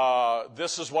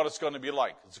 this is what it's going to be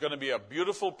like. It's going to be a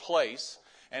beautiful place,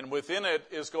 and within it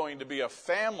is going to be a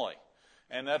family,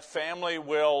 and that family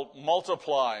will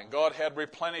multiply. And God had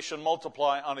replenish and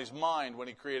multiply on His mind when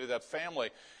He created that family.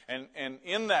 And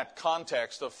in that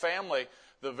context, the family,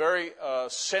 the very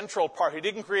central part. He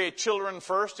didn't create children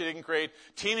first. He didn't create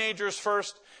teenagers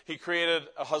first. He created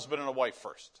a husband and a wife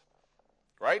first.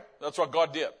 Right? That's what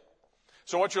God did.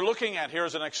 So what you're looking at here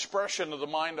is an expression of the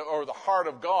mind or the heart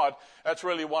of God. That's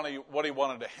really what He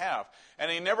wanted to have. And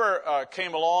He never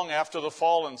came along after the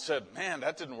fall and said, man,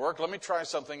 that didn't work. Let me try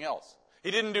something else. He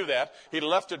didn't do that. He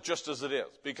left it just as it is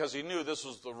because He knew this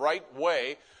was the right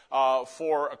way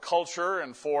for a culture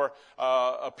and for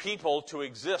a people to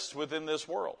exist within this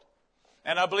world.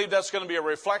 And I believe that's going to be a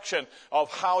reflection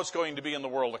of how it's going to be in the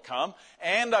world to come.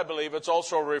 And I believe it's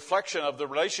also a reflection of the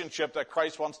relationship that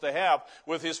Christ wants to have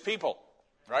with His people,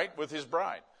 right? With His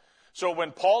bride. So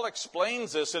when Paul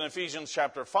explains this in Ephesians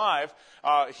chapter 5,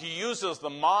 he uses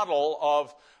the model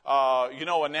of,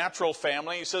 a natural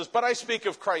family. He says, but I speak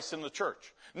of Christ in the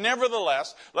church.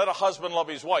 Nevertheless, let a husband love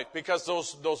his wife, because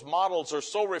those models are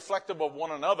so reflective of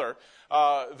one another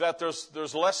that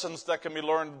there's lessons that can be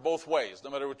learned both ways, no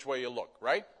matter which way you look,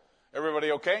 right?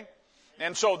 Everybody okay?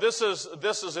 And so this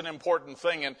is an important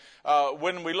thing. And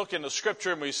when we look into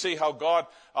Scripture and we see how God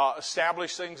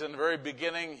established things in the very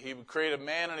beginning, He created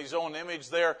man in His own image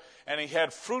there, and He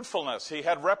had fruitfulness. He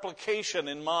had replication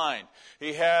in mind.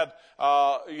 He had,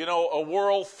 a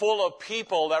world full of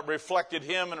people that reflected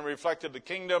Him and reflected the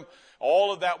kingdom.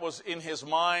 All of that was in His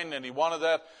mind, and He wanted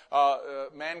that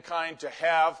mankind to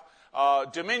have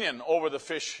dominion over the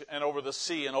fish and over the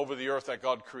sea and over the earth that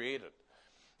God created.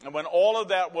 And when all of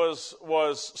that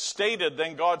was stated,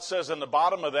 then God says in the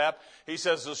bottom of that, He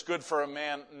says it's good for a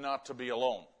man not to be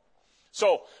alone.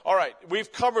 So, all right,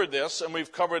 we've covered this, and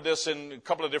we've covered this in a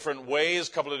couple of different ways,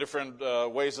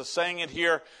 ways of saying it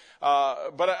here.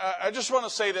 But I just want to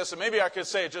say this, and maybe I could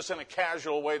say it just in a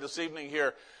casual way this evening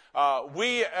here.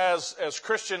 We as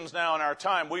Christians now in our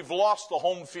time, we've lost the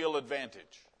home field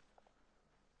advantage.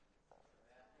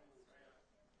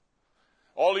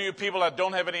 All of you people that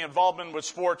don't have any involvement with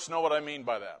sports know what I mean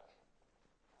by that.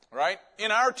 Right? In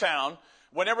our town,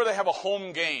 whenever they have a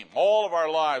home game, all of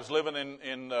our lives living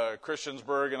in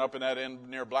Christiansburg and up in that end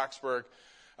near Blacksburg,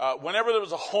 whenever there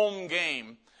was a home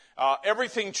game,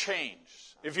 everything changed.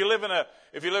 If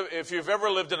you've ever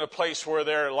lived in a place where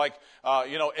they're like,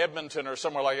 Edmonton or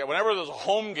somewhere like that, whenever there's a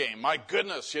home game, my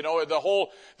goodness, the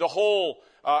whole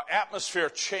atmosphere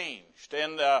changed.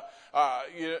 And,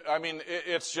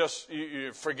 it's just,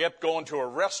 you forget going to a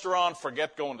restaurant,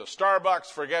 forget going to Starbucks,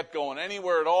 forget going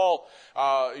anywhere at all.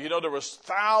 There was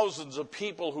thousands of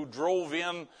people who drove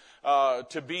in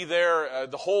to be there.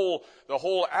 The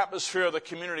whole atmosphere of the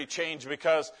community changed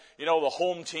because, the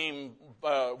home team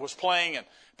was playing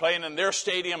in their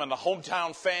stadium, and the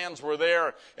hometown fans were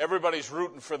there. Everybody's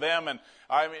rooting for them, and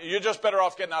you're just better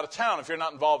off getting out of town if you're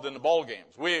not involved in the ball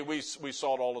games. We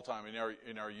saw it all the time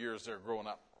in our years there growing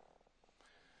up.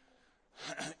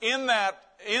 In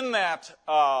that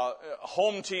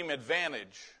home team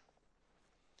advantage,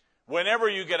 whenever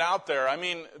you get out there,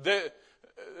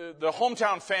 the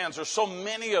hometown fans, there's so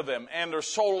many of them, and they're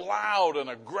so loud and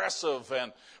aggressive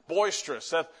and boisterous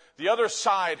that the other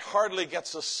side hardly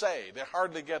gets a say. They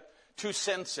hardly get 2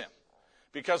 cents in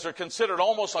because they're considered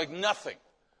almost like nothing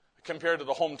compared to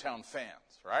the hometown fans,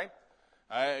 right?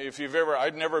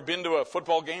 I've never been to a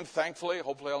football game, thankfully.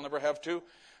 Hopefully I'll never have to.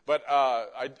 But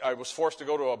I was forced to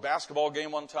go to a basketball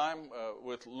game one time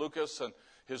with Lucas and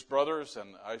his brothers,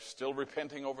 and I'm still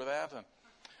repenting over that. And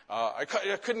I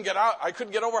couldn't get out. I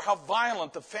couldn't get over how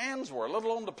violent the fans were, let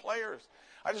alone the players.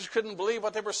 I just couldn't believe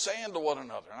what they were saying to one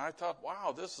another. And I thought,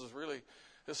 wow, this is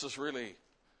really,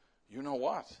 you know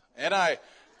what? And I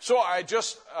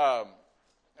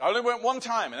only went one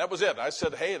time, and that was it. I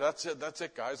said, hey, that's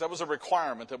it, guys. That was a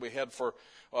requirement that we had for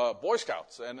Boy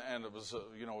Scouts, and it was,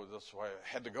 that's why I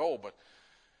had to go. But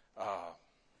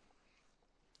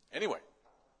anyway,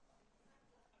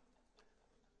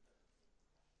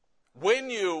 when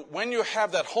you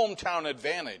have that hometown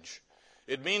advantage,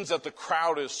 it means that the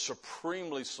crowd is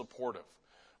supremely supportive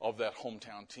of that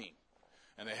hometown team,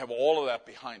 and they have all of that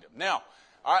behind them. Now,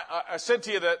 I said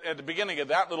to you that at the beginning of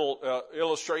that little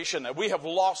illustration that we have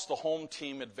lost the home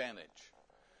team advantage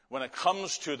when it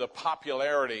comes to the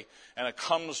popularity and it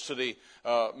comes to the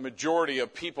majority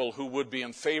of people who would be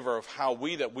in favor of how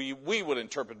we would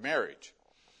interpret marriage.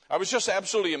 I was just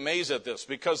absolutely amazed at this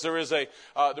because there was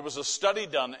a study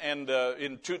done and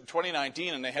in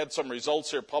 2019, and they had some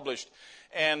results here published,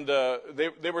 and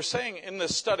they were saying in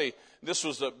this study, this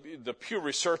was the Pew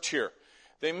Research here.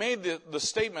 They made the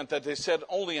statement that they said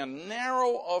only a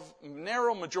narrow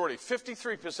majority,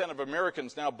 53% of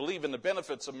Americans now believe in the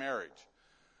benefits of marriage.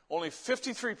 Only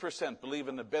 53% believe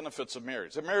in the benefits of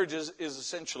marriage. That marriage is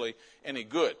essentially any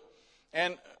good.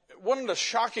 And one of the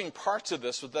shocking parts of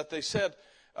this was that they said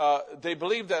they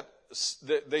believe that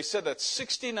they said that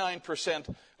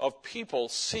 69% of people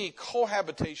see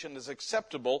cohabitation as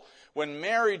acceptable when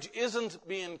marriage isn't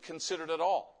being considered at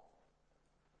all.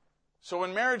 So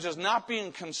when marriage is not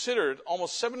being considered,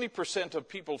 almost 70% of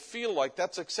people feel like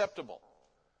that's acceptable.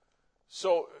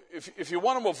 So if you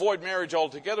want to avoid marriage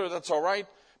altogether, that's all right,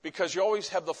 because you always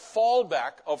have the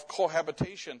fallback of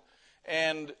cohabitation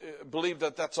and believe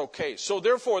that that's okay. So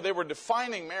therefore, they were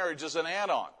defining marriage as an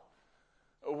add-on.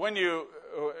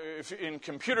 If in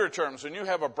computer terms, when you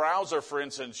have a browser, for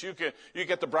instance, you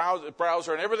get the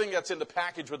browser and everything that's in the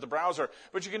package with the browser,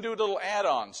 but you can do little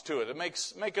add-ons to it.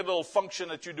 Make a little function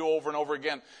that you do over and over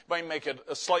again. It might make it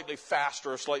slightly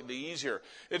faster or slightly easier.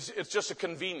 It's just a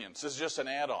convenience. It's just an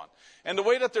add-on. And the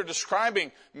way that they're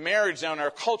describing marriage now in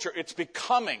our culture, it's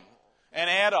becoming an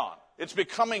add-on. It's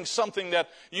becoming something that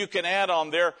you can add on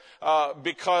there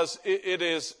because it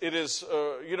is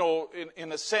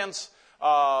in a sense.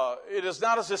 It is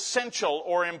not as essential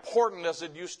or important as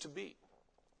it used to be.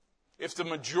 If the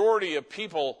majority of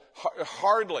people,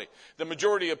 hardly the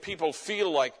majority of people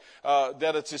feel like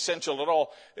that it's essential at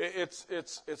all,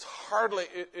 it's hardly,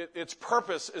 its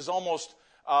purpose is almost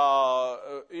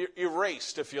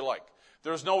erased, if you like.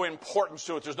 There's no importance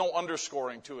to it. There's no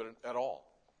underscoring to it at all.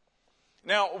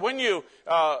 Now, when you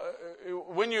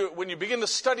begin to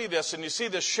study this and you see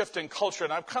this shift in culture,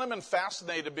 and I've kind of been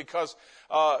fascinated because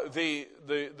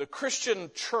the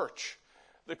Christian church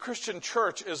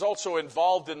is also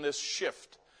involved in this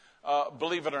shift,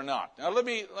 believe it or not. Now, let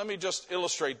me just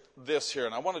illustrate this here,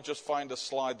 and I want to just find a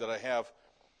slide that I have,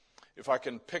 if I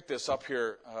can pick this up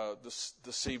here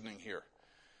this evening here.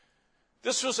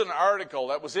 This was an article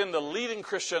that was in the leading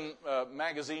Christian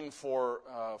magazine for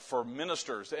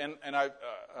ministers, and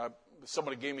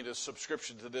somebody gave me this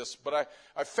subscription to this, but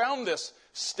I found this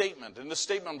statement, and this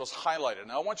statement was highlighted.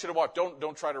 Now I want you to watch.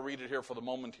 Don't try to read it here for the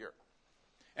moment here.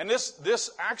 And this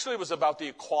actually was about the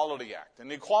Equality Act, and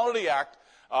the Equality Act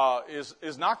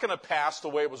is not going to pass the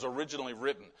way it was originally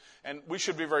written. And we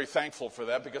should be very thankful for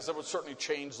that, because that would certainly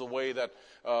change the way that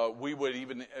we would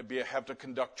even have to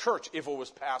conduct church if it was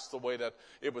passed the way that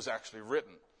it was actually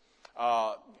written.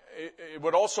 It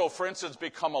would also, for instance,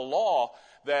 become a law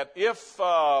that if,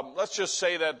 let's just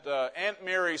say that Aunt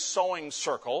Mary's Sewing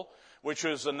Circle, which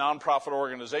is a nonprofit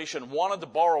organization, wanted to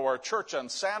borrow our church on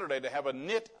Saturday to have a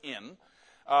knit-in,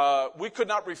 we could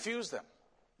not refuse them.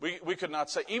 We could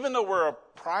not say, even though we're a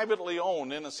privately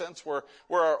owned, in a sense, we're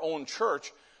our own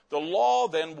church, the law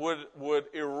then would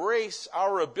erase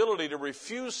our ability to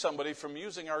refuse somebody from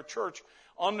using our church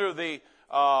under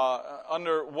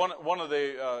one of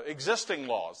the existing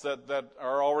laws that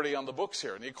are already on the books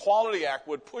here. And the Equality Act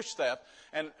would push that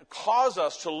and cause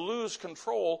us to lose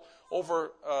control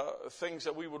over things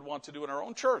that we would want to do in our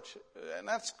own church. And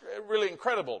that's really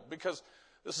incredible, because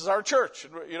this is our church.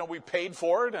 You know, we paid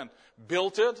for it and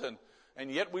built it,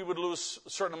 and yet we would lose a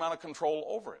certain amount of control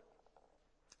over it.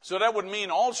 So that would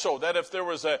mean also that if there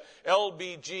was a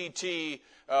LBGT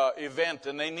event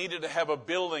and they needed to have a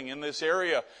building in this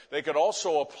area, they could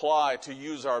also apply to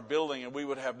use our building, and we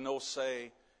would have no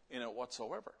say in it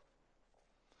whatsoever.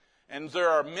 And there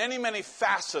are many, many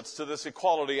facets to this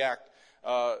Equality Act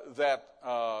that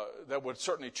would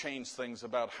certainly change things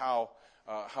about how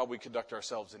we conduct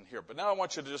ourselves in here. But now I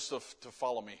want you to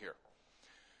follow me here.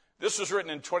 This was written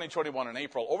in 2021 in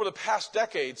April. Over the past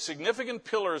decade, significant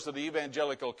pillars of the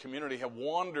evangelical community have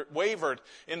wavered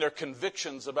in their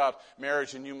convictions about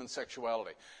marriage and human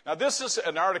sexuality. Now, this is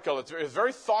an article. It's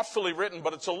very thoughtfully written,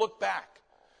 but it's a look back.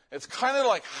 It's kind of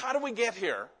like, how do we get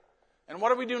here, and what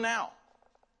do we do now?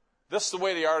 This is the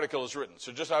way the article is written.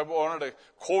 So I wanted to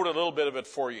quote a little bit of it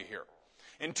for you here.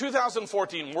 In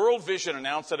 2014, World Vision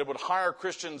announced that it would hire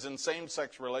Christians in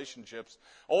same-sex relationships,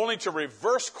 only to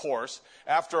reverse course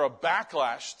after a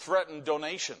backlash threatened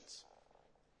donations.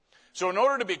 So in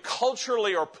order to be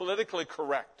culturally or politically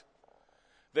correct,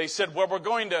 they said, well, we're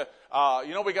going to,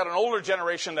 we got an older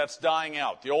generation that's dying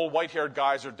out. The old white-haired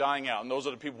guys are dying out, and those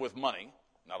are the people with money.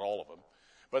 Not all of them.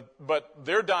 But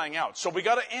they're dying out. So we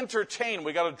got to entertain,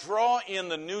 we got to draw in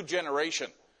the new generation.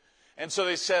 And so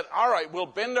they said, all right, we'll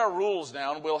bend our rules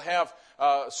now, and we'll have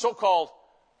so-called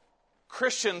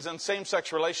Christians in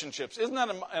same-sex relationships. Isn't that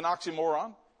an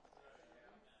oxymoron?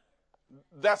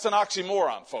 That's an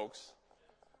oxymoron, folks.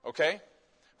 Okay?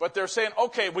 But they're saying,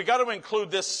 okay, we got to include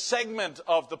this segment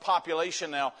of the population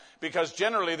now, because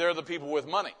generally they're the people with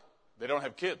money. They don't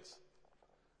have kids.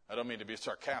 I don't mean to be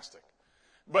sarcastic.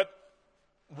 But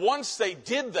once they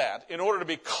did that, in order to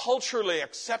be culturally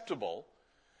acceptable,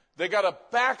 they got a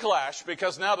backlash,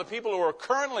 because now the people who are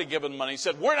currently given money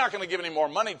said, we're not going to give any more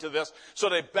money to this, so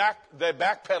they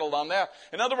backpedaled on that.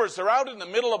 In other words, they're out in the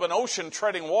middle of an ocean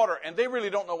treading water, and they really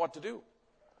don't know what to do.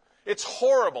 It's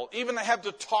horrible, even to have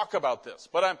to talk about this.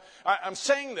 But I'm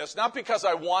saying this not because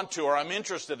I want to or I'm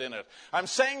interested in it. I'm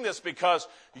saying this because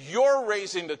you're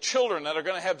raising the children that are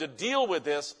going to have to deal with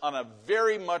this on a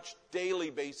very much daily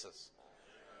basis.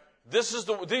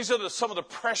 These are some of the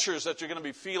pressures that you're going to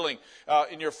be feeling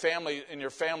in your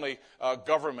family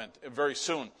government very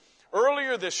soon.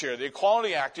 Earlier this year, the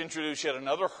Equality Act introduced yet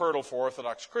another hurdle for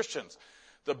Orthodox Christians.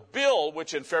 The bill,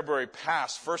 which in February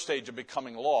passed first stage of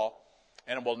becoming law,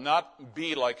 and it will not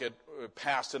be like it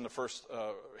passed in the first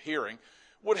hearing,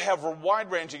 would have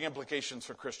wide-ranging implications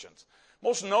for Christians.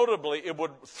 Most notably, it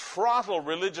would throttle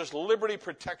religious liberty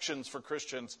protections for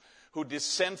Christians who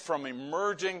dissent from the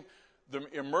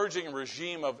emerging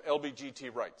regime of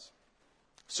LBGT rights.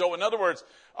 So, in other words,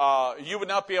 you would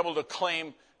not be able to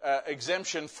claim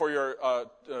exemption for your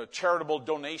charitable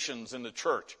donations in the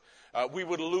church. We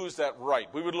would lose that right.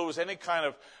 We would lose any kind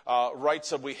of rights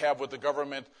that we have with the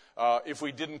government if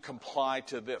we didn't comply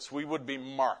to this. We would be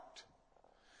marked.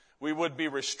 We would be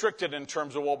restricted in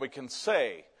terms of what we can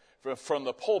say from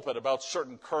the pulpit about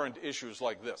certain current issues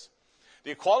like this. The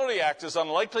Equality Act is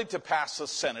unlikely to pass the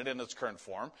Senate in its current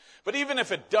form, but even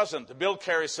if it doesn't, the bill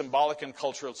carries symbolic and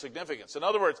cultural significance. In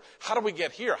other words, how do we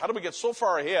get here? How do we get so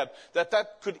far ahead that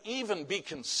could even be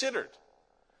considered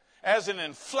as an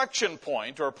inflection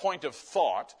point or a point of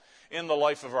thought in the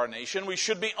life of our nation? We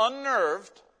should be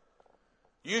unnerved.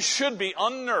 You should be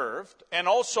unnerved and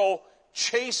also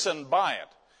chastened by it,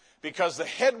 because the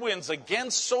headwinds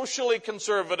against socially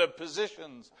conservative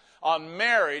positions on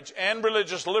marriage and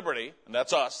religious liberty, and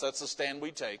that's us, that's the stand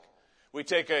we take. We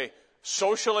take a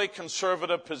socially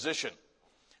conservative position.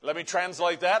 Let me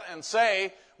translate that and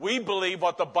say, we believe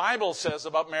what the Bible says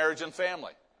about marriage and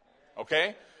family.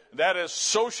 Okay? That is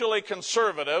socially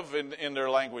conservative in their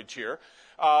language here.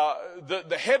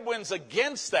 The headwinds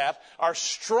against that are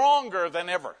stronger than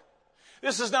ever.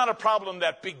 This is not a problem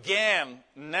that began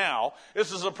now.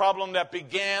 This is a problem that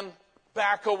began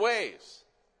back a ways.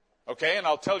 Okay, and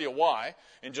I'll tell you why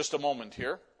in just a moment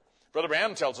here. Brother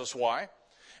Branham tells us why.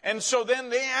 And so then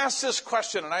they asked this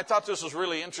question, and I thought this was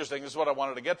really interesting. This is what I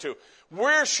wanted to get to.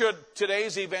 Where should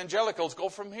today's evangelicals go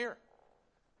from here?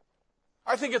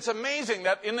 I think it's amazing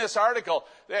that in this article,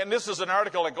 and this is an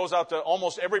article that goes out to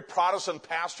almost every Protestant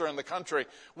pastor in the country,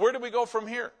 where do we go from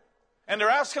here? And they're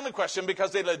asking the question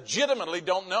because they legitimately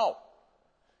don't know.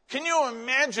 Can you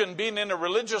imagine being in a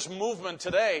religious movement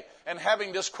today and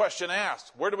having this question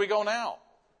asked? Where do we go now?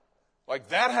 Like,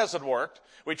 that hasn't worked.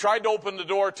 We tried to open the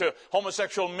door to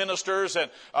homosexual ministers and,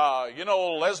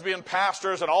 lesbian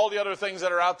pastors and all the other things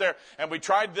that are out there. And we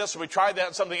tried this and we tried that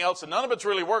and something else, and none of it's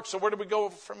really worked. So where do we go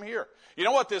from here? You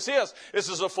know what this is? This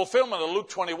is a fulfillment of Luke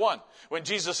 21, when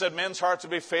Jesus said men's hearts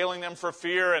would be failing them for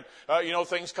fear and,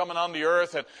 things coming on the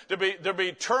earth. And there'd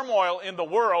be turmoil in the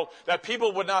world that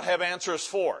people would not have answers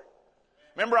for.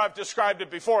 Remember, I've described it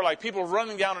before, like people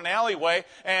running down an alleyway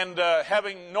and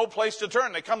having no place to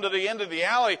turn. They come to the end of the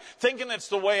alley thinking it's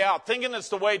the way out, thinking it's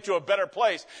the way to a better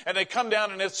place. And they come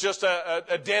down and it's just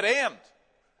a dead end.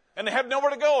 And they have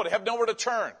nowhere to go. They have nowhere to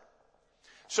turn.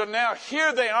 So now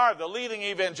here they are, the leading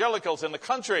evangelicals in the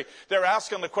country. They're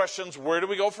asking the questions, where do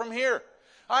we go from here?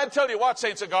 I tell you what,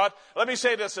 saints of God, let me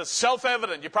say this. It's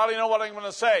self-evident. You probably know what I'm going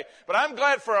to say. But I'm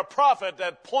glad for a prophet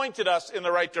that pointed us in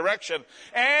the right direction,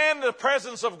 and the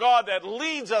presence of God that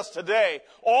leads us today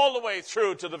all the way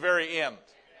through to the very end.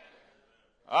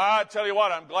 I tell you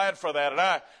what, I'm glad for that. And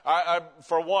I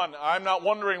for one, I'm not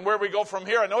wondering where we go from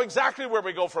here. I know exactly where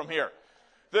we go from here.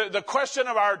 The question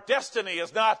of our destiny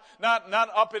is not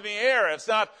up in the air. It's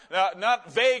not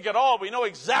vague at all. We know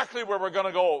exactly where we're going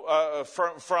to go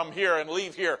from here and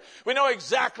leave here. We know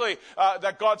exactly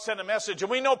that God sent a message, and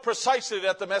we know precisely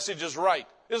that the message is right.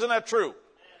 Isn't that true?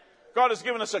 God has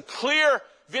given us a clear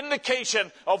vindication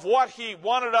of what He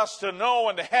wanted us to know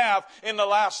and to have in the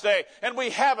last day, and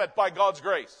we have it by God's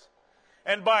grace.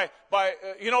 And by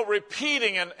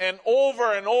repeating and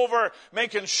over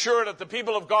making sure that the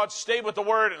people of God stay with the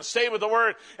Word and stay with the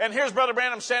Word. And here's Brother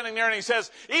Branham standing there and he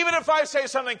says, even if I say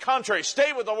something contrary,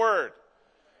 stay with the Word.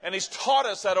 And he's taught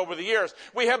us that over the years.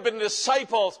 We have been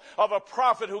disciples of a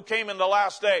prophet who came in the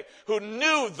last day, who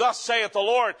knew, thus saith the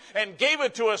Lord, and gave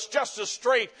it to us just as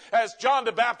straight as John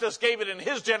the Baptist gave it in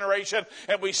his generation.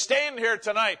 And we stand here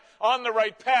tonight on the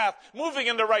right path, moving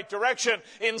in the right direction,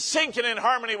 in sync and in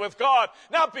harmony with God,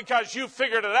 not because you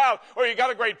figured it out or you got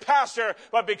a great pastor,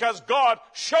 but because God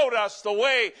showed us the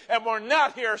way, and we're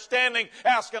not here standing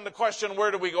asking the question, where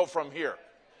do we go from here?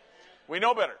 We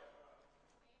know better.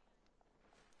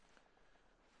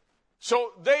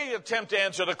 So they attempt to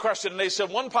answer the question, and they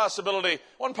said one possibility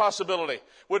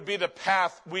would be the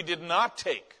path we did not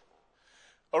take.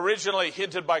 Originally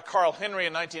hinted by Carl Henry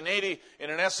in 1980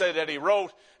 in an essay that he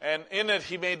wrote, and in it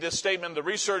he made this statement, the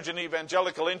resurgent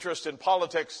evangelical interest in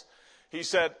politics. He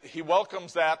said he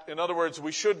welcomes that. In other words,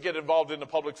 we should get involved in the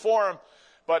public forum,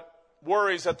 but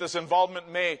worries that this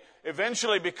involvement may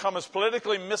eventually become as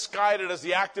politically misguided as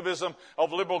the activism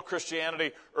of liberal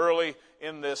Christianity early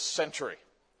in this century.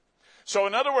 So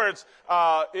in other words,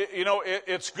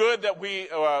 it's good that we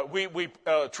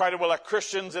try to elect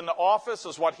Christians into office,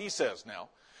 is what he says now.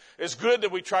 It's good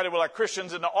that we try to elect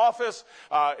Christians into office.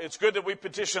 It's good that we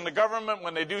petition the government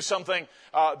when they do something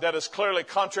that is clearly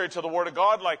contrary to the Word of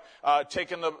God, like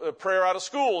taking the prayer out of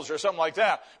schools or something like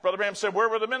that. Brother Branham said, where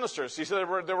were the ministers? He said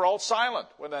they were all silent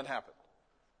when that happened.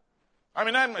 I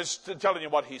mean, I'm just telling you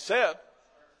what he said.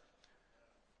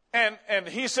 And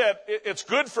he said it's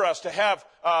good for us to have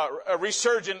a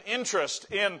resurgent interest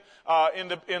in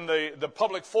the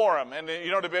public forum, and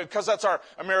because that's our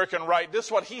American right. This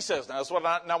is what he says now. That's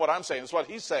not what I'm saying. It's what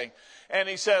he's saying. And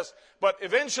he says, but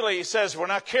eventually he says, if we're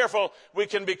not careful, we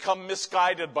can become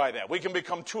misguided by that. We can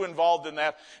become too involved in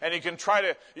that, and you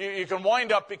can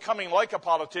wind up becoming like a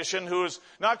politician who's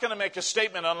not going to make a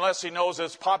statement unless he knows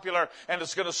it's popular and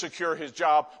it's going to secure his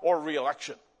job or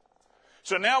re-election.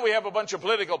 So now we have a bunch of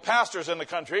political pastors in the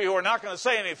country who are not going to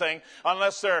say anything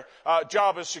unless their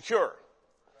job is secure,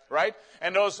 right?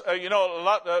 And those,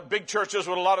 big churches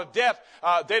with a lot of debt,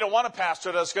 they don't want a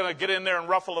pastor that's going to get in there and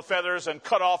ruffle the feathers and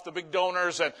cut off the big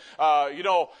donors. And,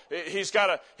 he's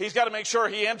got to make sure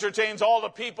he entertains all the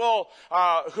people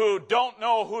who don't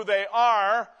know who they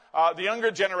are, the younger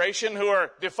generation who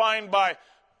are defined by,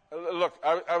 look,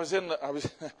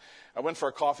 I went for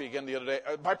a coffee again the other day.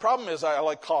 My problem is I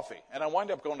like coffee, and I wind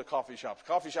up going to coffee shops.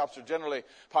 Coffee shops are generally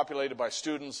populated by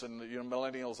students and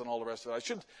millennials and all the rest of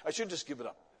it. I should just give it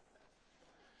up,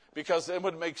 because it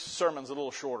would make sermons a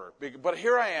little shorter. But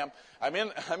here I am. I'm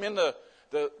in the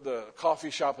the coffee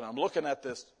shop, and I'm looking at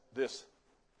them.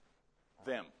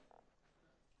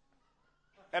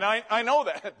 And I know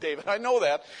that, David. I know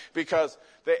that because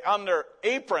on their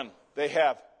apron, they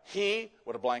have he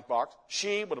with a blank box,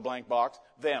 she with a blank box,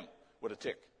 them with a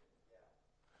tick.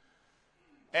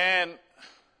 And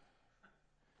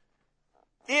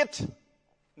it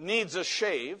needs a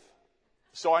shave,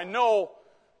 so I know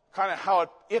kind of how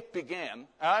it began. And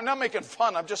I'm not making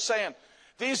fun. I'm just saying,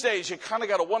 these days you kind of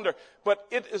got to wonder. But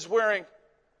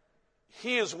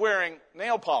he is wearing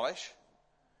nail polish,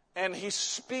 and he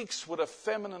speaks with a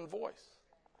feminine voice.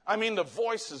 I mean, the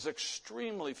voice is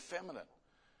extremely feminine.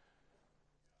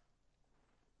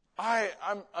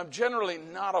 I'm generally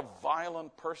not a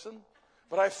violent person,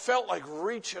 but I felt like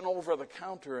reaching over the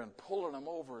counter and pulling him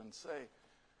over and say,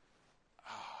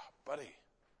 buddy,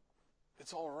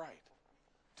 it's all right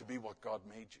to be what God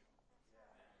made you.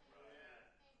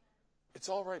 It's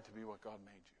all right to be what God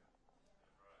made you.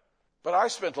 But I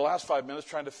spent the last 5 minutes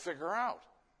trying to figure out,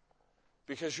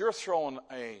 because you're throwing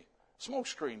a smoke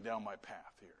screen down my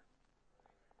path here.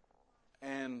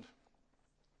 And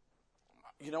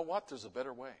you know what? There's a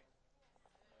better way.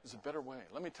 There's a better way.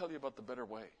 Let me tell you about the better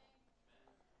way.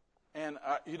 And,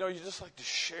 you just like to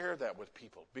share that with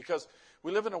people, because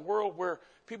we live in a world where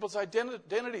people's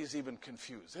identity is even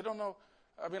confused. They don't know.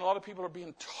 I mean, a lot of people are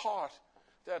being taught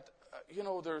that,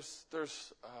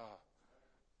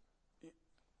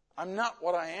 I'm not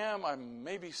what I am. I'm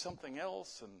maybe something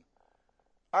else. And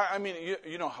I mean,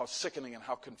 you know how sickening and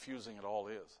how confusing it all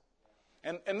is.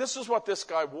 And this is what this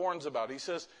guy warns about. He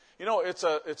says, it's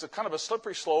a kind of a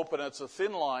slippery slope, and it's a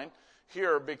thin line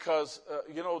here because,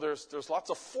 there's lots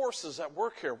of forces at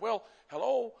work here. Well,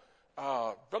 hello,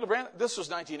 Brother Branham, this was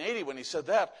 1980 when he said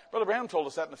that. Brother Branham told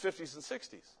us that in the 50s and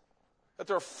 60s. That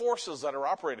there are forces that are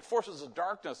operating, forces of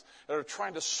darkness that are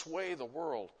trying to sway the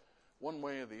world one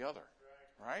way or the other,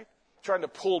 right? Trying to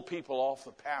pull people off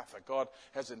the path that God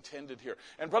has intended here.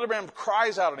 And Brother Branham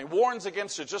cries out and he warns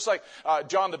against it, just like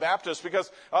John the Baptist, because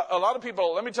a lot of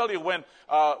people, let me tell you, when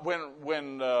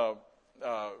the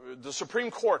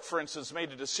Supreme Court, for instance,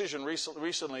 made a decision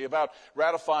recently about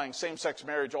ratifying same-sex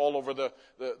marriage all over the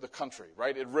country,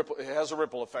 right? It has a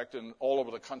ripple effect all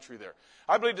over the country there.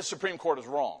 I believe the Supreme Court is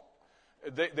wrong.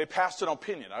 They passed an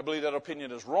opinion. I believe that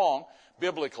opinion is wrong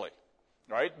biblically.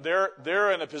 Right?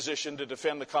 They're in a position to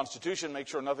defend the Constitution, make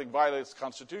sure nothing violates the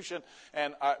Constitution,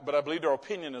 but I believe their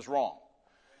opinion is wrong.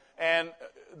 And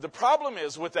the problem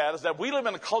is with that is that we live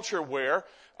in a culture where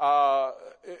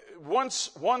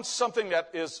once something that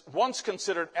is once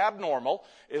considered abnormal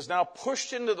is now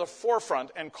pushed into the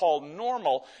forefront and called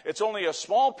normal, it's only a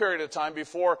small period of time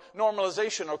before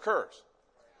normalization occurs.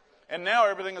 And now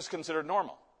everything is considered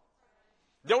normal.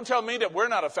 Don't tell me that we're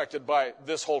not affected by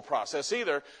this whole process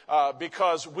either,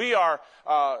 because we are.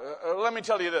 Let me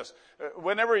tell you this: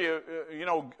 whenever you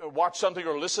watch something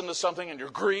or listen to something and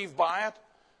you're grieved by it,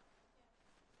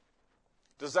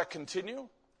 does that continue?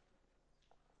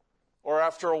 Or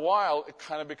after a while, it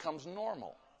kind of becomes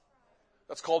normal.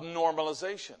 That's called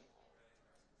normalization.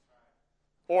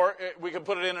 Or we can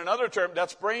put it in another term: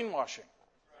 that's brainwashing.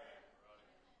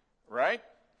 Right?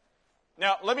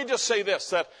 Now, let me just say this: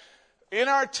 that in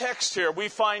our text here, we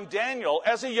find Daniel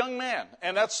as a young man,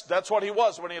 and that's what he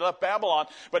was when he left Babylon.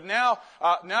 But now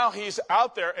he's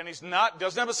out there, and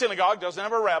doesn't have a synagogue, doesn't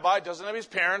have a rabbi, doesn't have his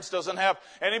parents, doesn't have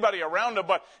anybody around him.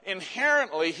 But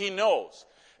inherently, he knows.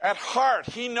 At heart,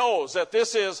 he knows that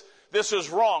this is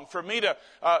wrong. For me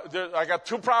I got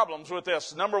two problems with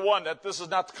this. Number one, that this is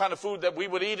not the kind of food that we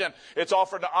would eat, and it's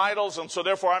offered to idols, and so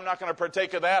therefore I'm not going to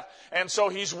partake of that. And so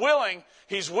he's willing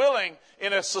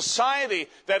in a society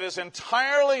that is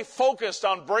entirely focused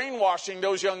on brainwashing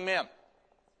those young men.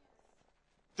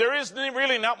 There is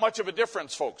really not much of a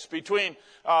difference, folks, between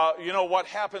what's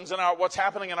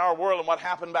happening in our world and what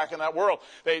happened back in that world.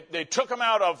 They took him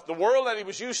out of the world that he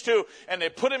was used to, and they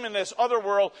put him in this other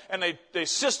world, and they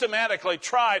systematically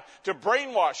tried to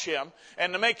brainwash him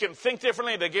and to make him think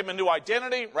differently. They gave him a new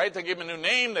identity, right? They gave him a new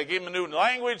name. They gave him a new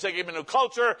language. They gave him a new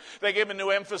culture. They gave him a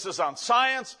new emphasis on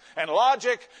science and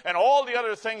logic and all the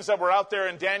other things that were out there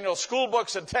in Daniel's school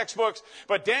books and textbooks.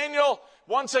 But Daniel,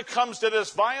 once it comes to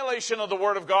this violation of the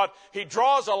Word of God, he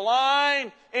draws a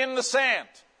line in the sand.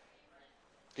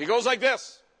 He goes like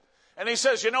this. And he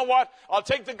says, you know what? I'll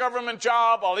take the government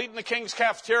job. I'll eat in the king's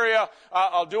cafeteria.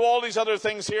 I'll do all these other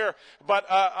things here. But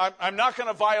I'm not going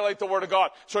to violate the Word of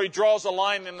God. So he draws a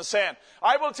line in the sand.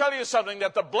 I will tell you something,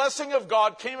 that the blessing of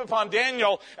God came upon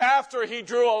Daniel after he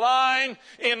drew a line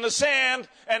in the sand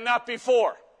and not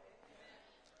before.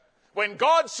 When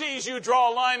God sees you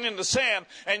draw a line in the sand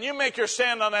and you make your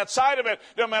stand on that side of it,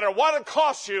 no matter what it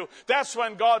costs you, that's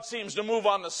when God seems to move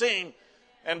on the scene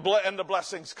and the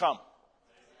blessings come.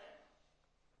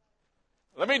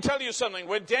 Let me tell you something.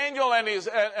 When Daniel and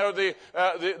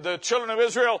the children of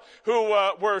Israel who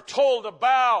were told to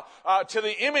bow to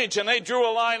the image, and they drew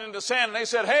a line in the sand, and they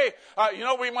said, hey,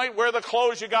 we might wear the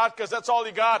clothes you got because that's all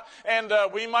you got, and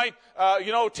we might,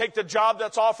 take the job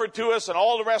that's offered to us and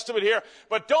all the rest of it here.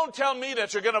 But don't tell me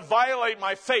that you're going to violate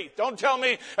my faith. Don't tell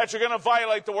me that you're going to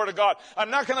violate the Word of God.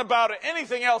 I'm not going to bow to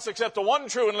anything else except the one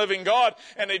true and living God.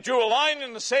 And they drew a line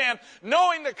in the sand,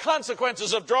 knowing the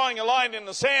consequences of drawing a line in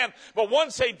the sand. But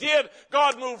once they did,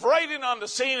 God moved right in on the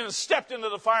scene and stepped into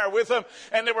the fire with them,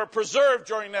 and they were preserved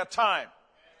during that time.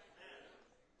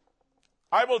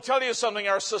 I will tell you something.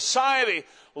 Our society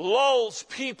lulls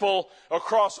people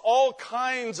across all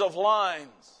kinds of lines.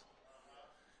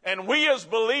 And we as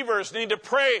believers need to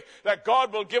pray that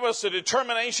God will give us the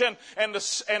determination and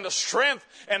the strength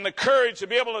and the courage to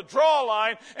be able to draw a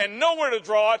line and know where to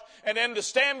draw it, and then to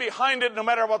stand behind it no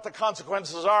matter what the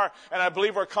consequences are. And I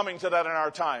believe we're coming to that in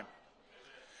our time.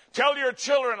 Tell your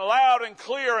children loud and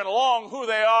clear and long who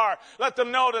they are. Let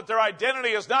them know that their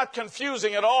identity is not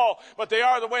confusing at all, but they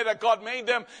are the way that God made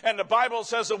them. And the Bible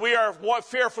says that we are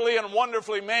fearfully and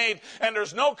wonderfully made. And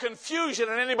there's no confusion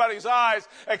in anybody's eyes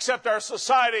except our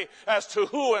society as to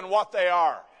who and what they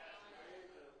are.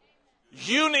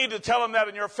 You need to tell them that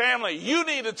in your family. You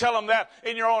need to tell them that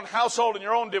in your own household, in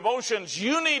your own devotions.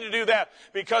 You need to do that,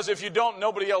 because if you don't,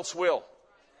 nobody else will.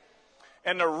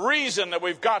 And the reason that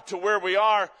we've got to where we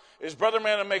are is Brother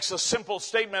Branham makes a simple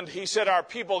statement. He said our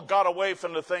people got away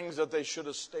from the things that they should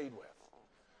have stayed with.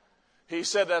 He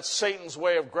said that's Satan's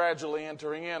way of gradually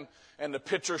entering in, and the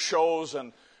picture shows,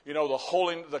 and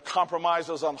the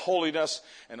compromises on holiness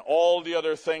and all the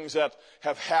other things that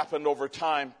have happened over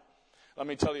time. Let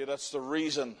me tell you, that's the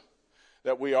reason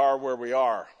that we are where we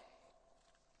are.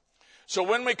 So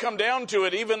when we come down to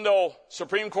it, even though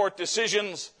Supreme Court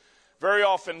decisions very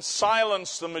often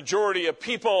silence the majority of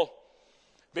people,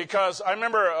 because I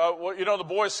remember, the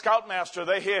Boy Scoutmaster,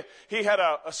 he had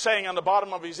a saying on the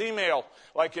bottom of his email,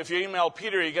 like if you email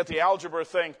Peter, you get the algebra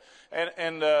thing,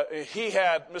 and he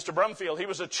had, Mr. Brumfield, he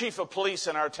was a chief of police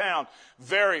in our town,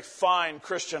 very fine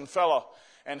Christian fellow,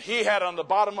 and he had on the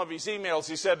bottom of his emails,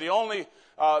 he said,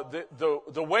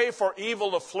 the way for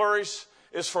evil to flourish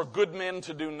is for good men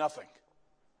to do nothing.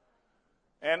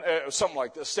 And something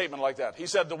like this, a statement like that. He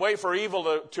said the way for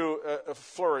evil to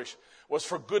flourish was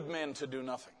for good men to do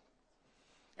nothing.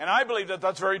 And I believe that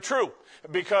that's very true,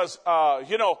 because,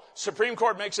 Supreme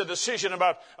Court makes a decision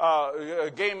about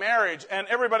gay marriage, and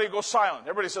everybody goes silent.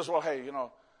 Everybody says, well, hey,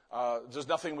 there's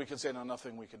nothing we can say, no,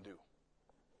 nothing we can do.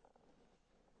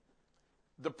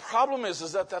 The problem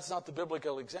is that that's not the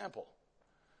biblical example.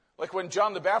 Like when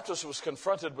John the Baptist was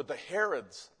confronted with the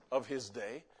Herods of his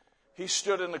day, he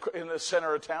stood in the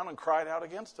center of town and cried out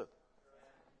against it.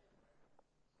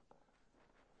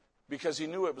 Because he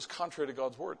knew it was contrary to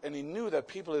God's word. And he knew that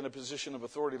people in a position of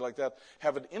authority like that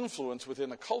have an influence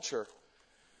within a culture.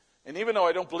 And even though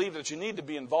I don't believe that you need to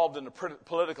be involved in the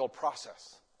political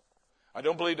process, I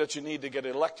don't believe that you need to get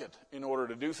elected in order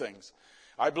to do things,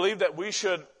 I believe that we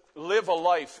should live a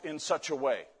life in such a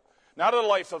way. Not a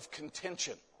life of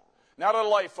contention. Not a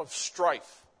life of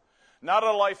strife. Not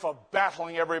a life of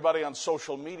battling everybody on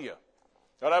social media.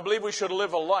 But I believe we should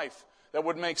live a life that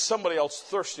would make somebody else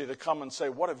thirsty to come and say,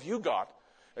 what have you got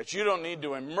that you don't need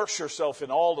to immerse yourself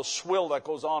in all the swill that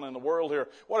goes on in the world here?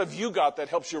 What have you got that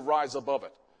helps you rise above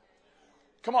it?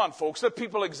 Come on, folks, let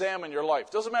people examine your life.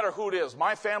 Doesn't matter who it is,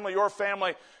 my family, your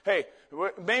family. Hey,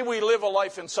 may we live a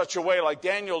life in such a way like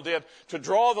Daniel did, to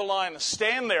draw the line,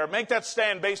 stand there, make that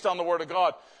stand based on the Word of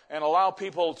God, and allow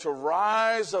people to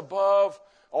rise above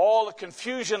all the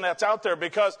confusion that's out there.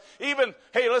 Because even,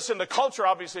 hey, listen, the culture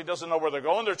obviously doesn't know where they're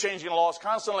going. They're changing laws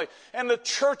constantly. And the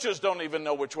churches don't even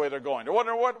know which way they're going. They're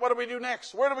wondering, what do we do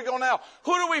next? Where do we go now?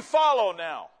 Who do we follow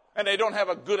now? And they don't have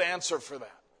a good answer for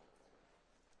that.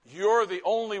 You're the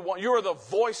only one. You're the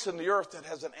voice in the earth that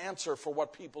has an answer for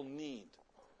what people need.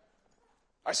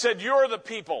 I said, you're the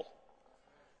people.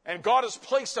 And God has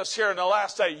placed us here in the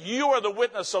last day. You are the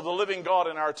witness of the living God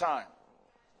in our time.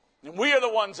 And we are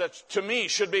the ones that, to me,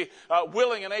 should be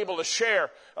willing and able to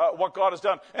share what God has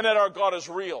done. And that our God is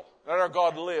real. That our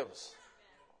God lives.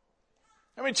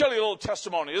 Let me tell you a little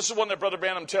testimony. This is one that Brother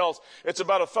Branham tells. It's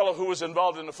about a fellow who was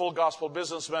involved in the Full Gospel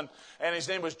Businessman. And his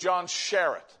name was John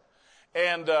Sherritt.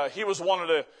 And he was one of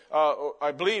the,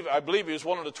 I believe he was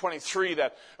one of the 23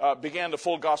 that began the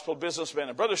full gospel businessmen.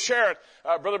 And Brother Sherritt,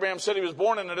 Brother Branham said he was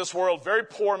born into this world, very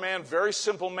poor man, very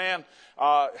simple man,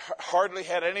 hardly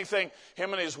had anything.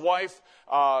 Him and his wife,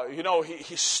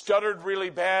 he stuttered really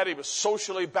bad. He was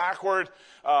socially backward.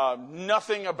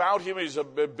 Nothing about him. He's a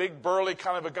big, burly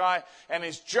kind of a guy. And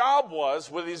his job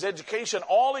was, with his education,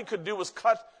 all he could do was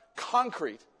cut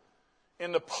concrete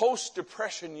in the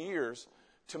post-Depression years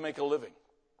to make a living.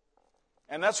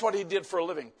 And that's what he did for a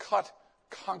living, cut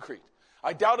concrete.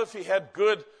 I doubt if he had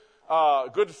good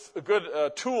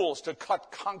tools to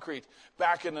cut concrete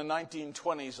back in the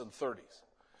 1920s and 30s.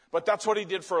 But that's what he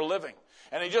did for a living.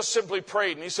 And he just simply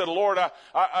prayed, and he said, Lord,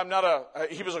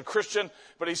 he was a Christian,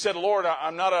 but he said, Lord,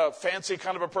 I'm not a fancy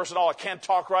kind of a person. I can't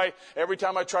talk right. Every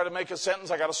time I try to make a sentence,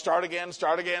 I got to start again.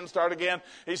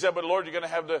 He said, but Lord, you're going to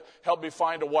have to help me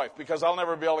find a wife, because I'll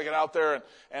never be able to get out there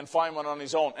and find one on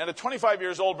his own. And at 25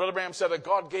 years old, Brother Branham said that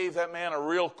God gave that man a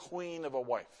real queen of a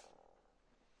wife.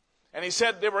 And he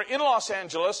said they were in Los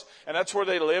Angeles, and that's where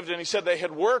they lived. And he said they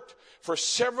had worked for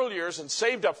several years and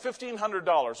saved up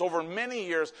 $1,500 over many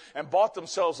years and bought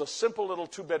themselves a simple little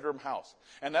 2-bedroom house.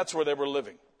 And that's where they were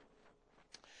living.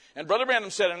 And Brother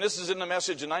Branham said, and this is in the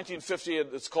message in 1950,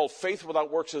 it's called Faith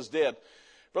Without Works is Dead.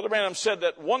 Brother Branham said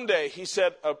that one day, he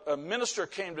said, a minister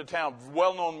came to town,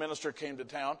 well-known minister came to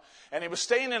town, and he was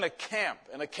staying in a camp.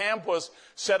 And a camp was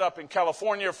set up in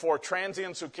California for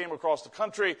transients who came across the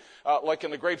country, like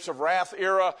in the Grapes of Wrath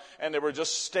era, and they were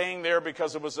just staying there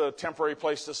because it was a temporary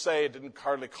place to stay. It didn't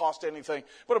hardly cost anything,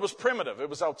 but it was primitive. It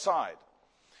was outside.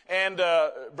 And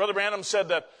Brother Branham said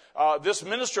that this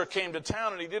minister came to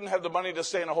town, and he didn't have the money to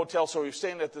stay in a hotel, so he was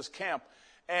staying at this camp.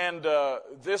 And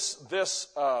this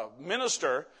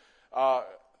minister,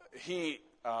 he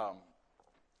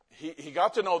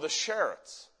got to know the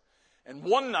Sherritts. And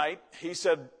one night, he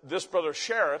said this Brother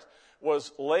Sherritt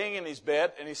was laying in his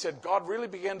bed, and he said God really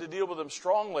began to deal with him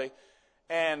strongly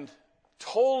and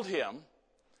told him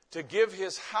to give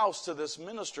his house to this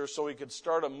minister so he could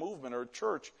start a movement or a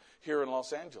church here in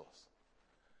Los Angeles.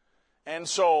 And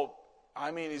so,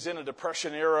 he's in a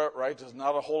Depression era, right? There's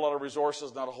not a whole lot of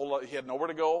resources, not a whole lot. He had nowhere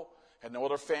to go, had no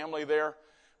other family there.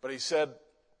 But he said,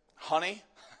 honey,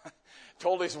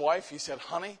 told his wife, he said,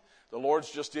 honey, the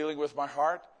Lord's just dealing with my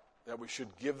heart that we should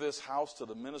give this house to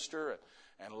the minister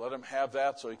and let him have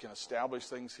that so he can establish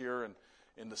things here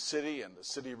in the city, and the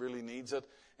city really needs it.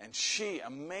 And she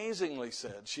amazingly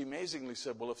said,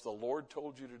 well, if the Lord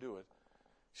told you to do it,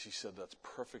 she said, that's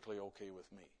perfectly okay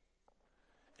with me.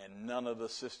 And none of the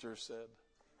sisters said.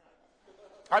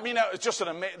 It's just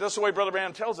that's the way Brother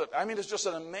Branham tells it. It's just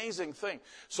an amazing thing.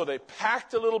 So they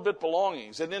packed a little bit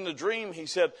belongings. And in the dream, he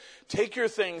said, take your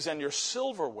things and your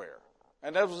silverware.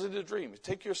 And that was in the dream.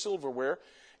 Take your silverware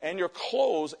and your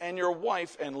clothes and your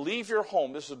wife and leave your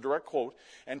home. This is a direct quote.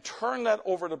 And turn that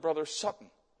over to Brother Sutton.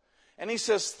 And he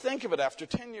says, think of it, after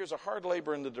 10 years of hard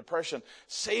labor in the Depression,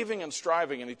 saving and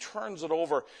striving, and he turns it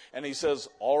over and he says,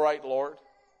 all right, Lord.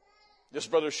 This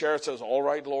Brother Sherritt says, all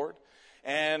right, Lord.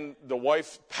 And the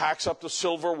wife packs up the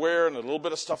silverware and a little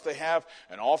bit of stuff they have,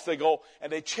 and off they go.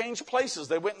 And they change places.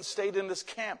 They went and stayed in this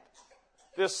camp,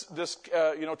 this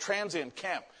transient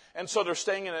camp. And so they're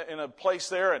staying in a place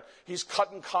there, and he's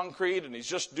cutting concrete, and he's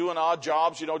just doing odd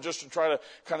jobs, just to try to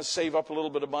kind of save up a little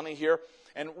bit of money here.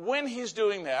 And when he's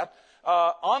doing that,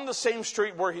 on the same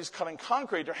street where he's cutting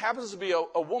concrete, there happens to be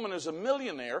a woman who's a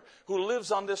millionaire who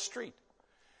lives on this street.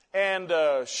 And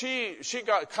she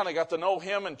got to know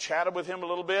him and chatted with him a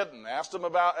little bit and asked him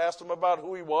about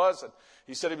who he was. And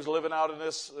he said he was living out in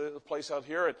this place out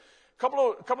here. And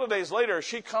a couple of days later,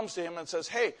 she comes to him and says,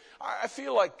 hey, I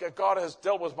feel like God has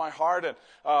dealt with my heart, and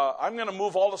I'm going to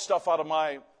move all the stuff out of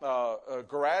my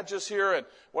garages here, and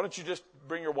why don't you just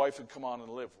bring your wife and come on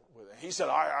and live with it? He said,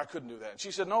 I couldn't do that. And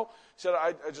she said, no. He said,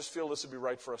 I just feel this would be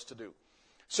right for us to do.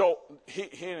 So he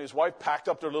and his wife packed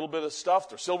up their little bit of stuff,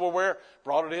 their silverware,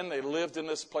 brought it in. They lived in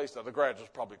this place. Now, the garage was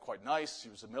probably quite nice. She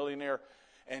was a millionaire,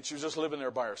 and she was just living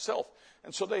there by herself.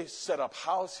 And so they set up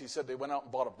house. He said they went out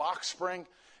and bought a box spring,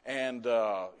 and,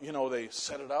 they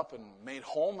set it up and made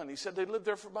home. And he said they lived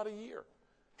there for about a year,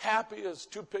 happy as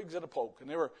two pigs at a poke. And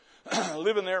they were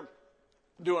living there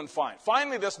doing fine.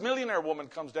 Finally, this millionaire woman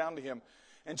comes down to him,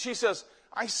 and she says,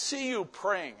 I see you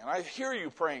praying, and I hear you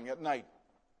praying at night.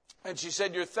 And she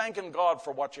said, you're thanking God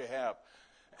for what you have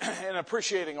and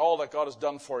appreciating all that God has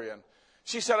done for you. And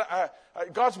she said,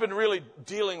 God's been really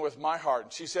dealing with my heart.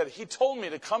 And she said, he told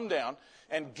me to come down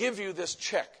and give you this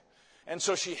check. And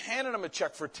so she handed him a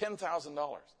check for $10,000.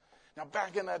 Now,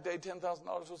 back in that day,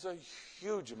 $10,000 was a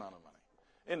huge amount of money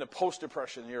in the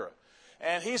post-Depression era.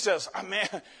 And he says,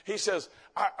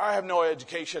 I have no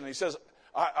education. He says,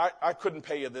 I couldn't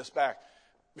pay you this back.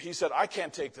 He said, I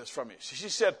can't take this from you. She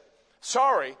said,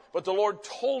 sorry, but the Lord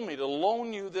told me to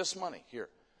loan you this money here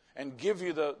and give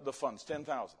you the funds,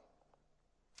 $10,000.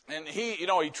 And he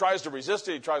tries to resist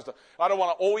it. He tries to, I don't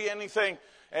want to owe you anything.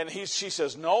 And she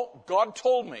says, no, God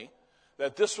told me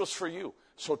that this was for you,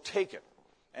 so take it.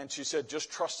 And she said,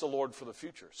 just trust the Lord for the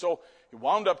future. So he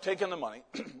wound up taking the money.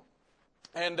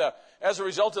 And as a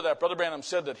result of that, Brother Branham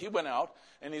said that he went out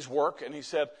in his work, and he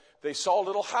said they saw a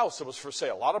little house that was for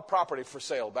sale, a lot of property for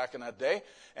sale back in that day.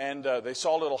 And they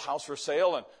saw a little house for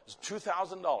sale, and it was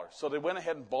 $2,000. So they went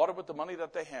ahead and bought it with the money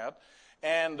that they had.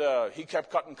 And he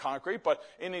kept cutting concrete. But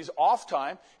in his off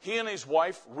time, he and his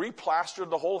wife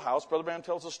replastered the whole house. Brother Branham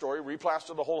tells the story.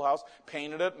 Replastered the whole house,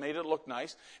 painted it, made it look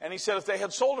nice. And he said if they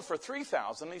had sold it for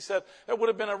 $3,000, he said it would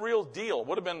have been a real deal. It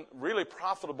would have been really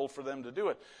profitable for them to do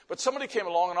it. But somebody came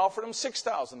along and offered him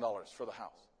 $6,000 for the house.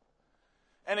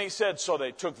 And he said, so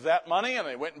they took that money and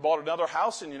they went and bought another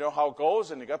house, and you know how it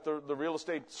goes, and you got the real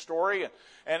estate story.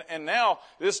 And now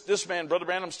this man, Brother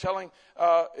Branham's telling,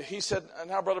 he said,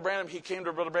 now Brother Branham, he came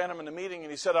to Brother Branham in the meeting,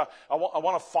 and he said, I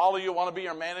want to follow you, I want to be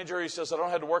your manager. He says, I don't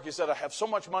have to work. He said, I have so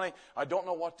much money, I don't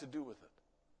know what to do with it.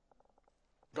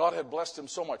 God had blessed him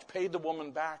so much, paid the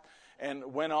woman back,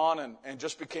 and went on and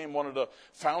just became one of the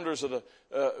founders of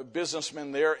the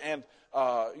businessmen there, and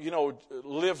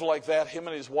lived like that, him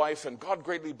and his wife, and God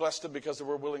greatly blessed him because they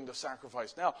were willing to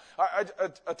sacrifice. Now,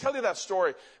 I tell you that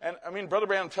story, and I mean, Brother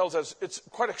Branham tells us it's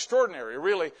quite extraordinary,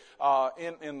 really,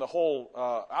 in the whole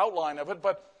outline of it,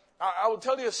 but I will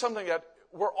tell you something, that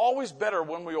we're always better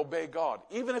when we obey God,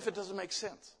 even if it doesn't make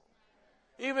sense.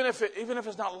 Even if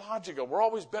it's not logical, we're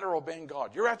always better obeying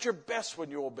God. You're at your best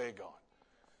when you obey God.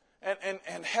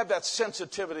 And have that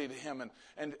sensitivity to him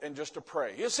and just to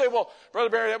pray. You say, well, Brother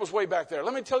Barry, that was way back there.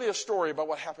 Let me tell you a story about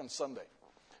what happened Sunday.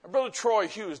 Brother Troy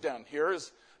Hughes down here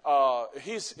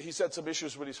he's had some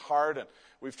issues with his heart, and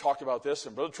we've talked about this.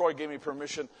 And Brother Troy gave me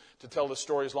permission to tell the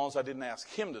story as long as I didn't ask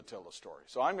him to tell the story.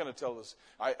 So I'm going to tell this.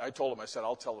 I told him, I said,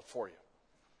 I'll tell it for you.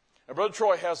 And Brother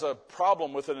Troy has a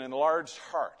problem with an enlarged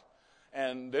heart.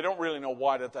 And they don't really know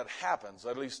why that happens.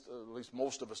 At least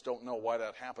most of us don't know why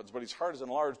that happens. But his heart is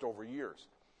enlarged over years.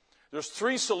 There's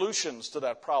 3 solutions to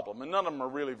that problem, and none of them are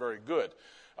really very good.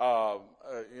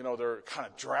 They're kind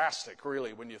of drastic,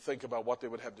 really, when you think about what they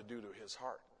would have to do to his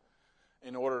heart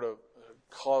in order to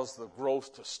cause the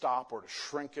growth to stop, or to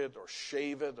shrink it, or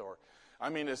shave it,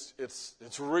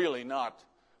 it's really not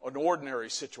an ordinary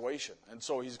situation. And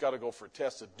so he's got to go for a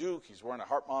test at Duke. He's wearing a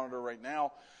heart monitor right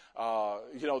now.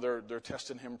 They're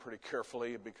testing him pretty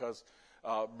carefully because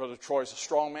Brother Troy's a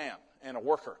strong man and a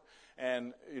worker.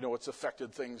 And, it's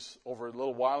affected things over a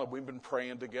little while. And we've been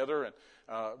praying together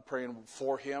and praying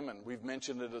for him. And we've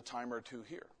mentioned it a time or two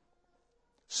here.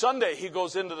 Sunday, he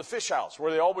goes into the fish house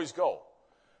where they always go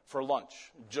for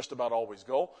lunch. Just about always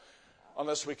go.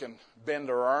 Unless we can bend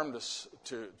our arm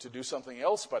to do something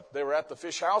else. But they were at the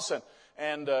fish house.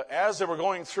 And as they were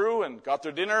going through and got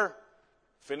their dinner,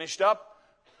 finished up,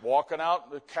 walking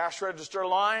out the cash register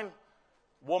line,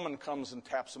 woman comes and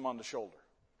taps him on the shoulder.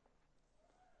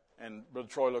 And Brother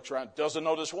Troy looks around, doesn't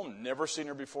know this woman, never seen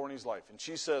her before in his life. And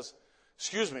she says,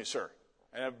 excuse me, sir.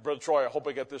 And Brother Troy, I hope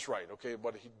I get this right, okay,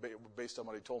 based on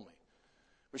what he told me.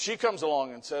 But she comes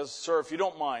along and says, sir, if you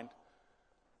don't mind,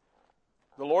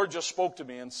 the Lord just spoke to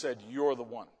me and said, you're the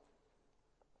one.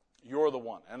 You're the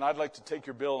one. And I'd like to take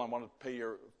your bill, and I want to pay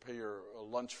your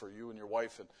lunch for you and your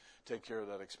wife and take care of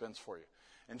that expense for you.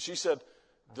 And she said,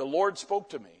 the Lord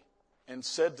spoke to me and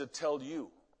said to tell you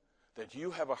that you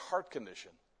have a heart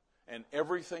condition and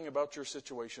everything about your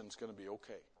situation is going to be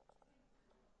okay.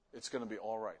 It's going to be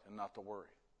all right and not to worry.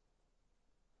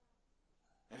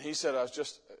 And he said, I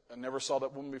never saw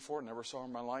that woman before, never saw her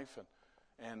in my life.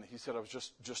 And he said, I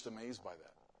was just amazed by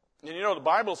that. And the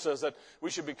Bible says that we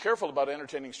should be careful about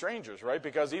entertaining strangers, right?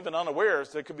 Because even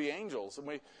unawares, there could be angels, and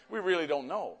we really don't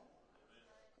know.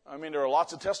 There are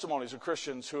lots of testimonies of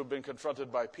Christians who have been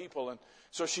confronted by people. And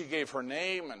so she gave her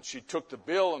name, and she took the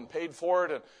bill and paid for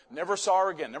it, and never saw her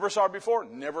again. Never saw her before,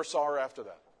 never saw her after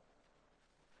that.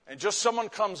 And just someone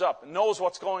comes up and knows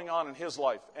what's going on in his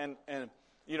life and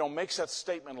makes that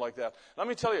statement like that. Let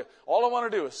me tell you, all I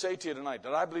want to do is say to you tonight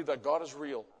that I believe that God is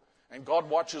real, and God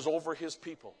watches over his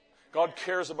people. God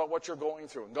cares about what you're going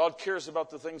through, and God cares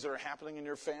about the things that are happening in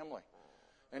your family.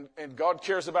 And God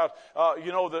cares about,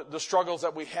 the struggles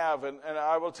that we have. And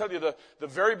I will tell you, the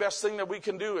very best thing that we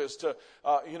can do is to,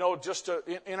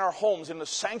 in our homes, in the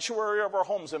sanctuary of our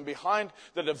homes, and behind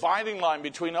the dividing line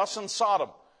between us and Sodom,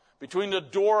 between the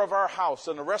door of our house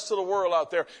and the rest of the world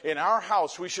out there. In our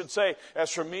house, we should say, as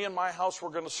for me and my house,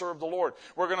 we're going to serve the Lord.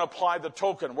 We're going to apply the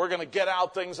token. We're going to get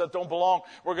out things that don't belong.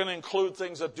 We're going to include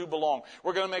things that do belong.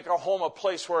 We're going to make our home a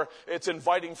place where it's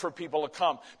inviting for people to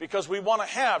come, because we want to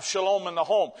have shalom in the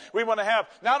home. We want to have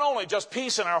not only just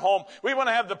peace in our home, we want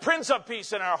to have the Prince of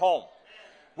Peace in our home.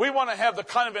 We want to have the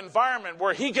kind of environment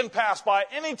where he can pass by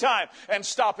any time and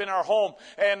stop in our home,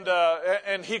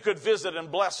 and he could visit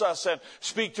and bless us and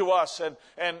speak to us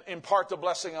and impart the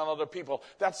blessing on other people.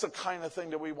 That's the kind of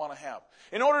thing that we want to have.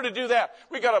 In order to do that,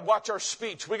 we got to watch our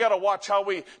speech. We got to watch how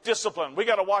we discipline. We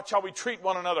got to watch how we treat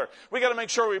one another. We got to make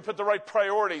sure we put the right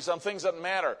priorities on things that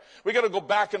matter. We got to go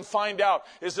back and find out,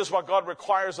 is this what God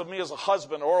requires of me as a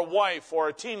husband or a wife or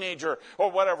a teenager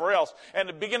or whatever else, and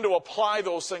to begin to apply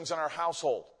those things in our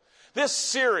household. This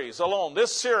series alone,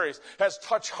 this series has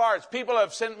touched hearts. People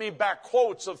have sent me back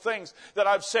quotes of things that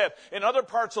I've said. In other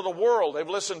parts of the world, they've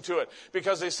listened to it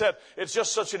because they said it's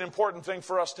just such an important thing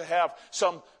for us to have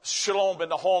some shalom in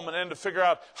the home, and then to figure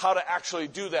out how to actually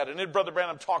do that. And then Brother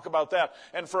Branham talk about that,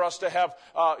 and for us to have,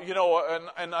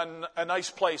 a nice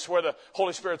place where the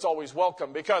Holy Spirit's always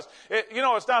welcome. Because,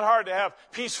 it's not hard to have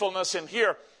peacefulness in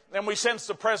here. And we sense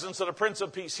the presence of the Prince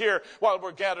of Peace here while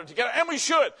we're gathered together. And we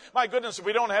should. My goodness, if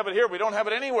we don't have it here, we don't have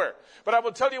it anywhere. But I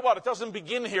will tell you what, it doesn't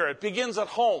begin here. It begins at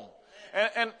home.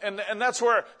 And that's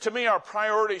where, to me, our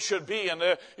priority should be. And,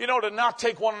 to not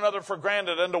take one another for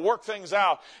granted, and to work things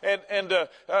out, and to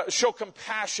show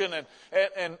compassion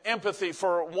and empathy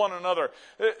for one another.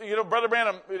 Brother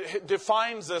Branham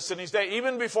defines this in his day.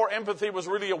 Even before empathy was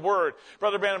really a word,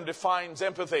 Brother Branham defines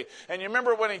empathy. And you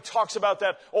remember when he talks about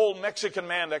that old Mexican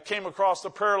man that came across the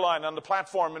prayer line on the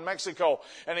platform in Mexico.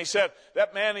 And he said,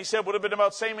 that man, would have been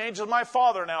about the same age as my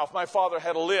father now, if my father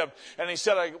had lived. And he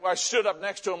said, I stood up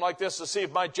next to him like this to see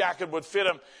if my jacket would fit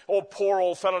him. Oh, poor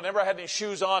old fellow, never had any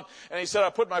shoes on. And he said,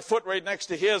 I put my foot right next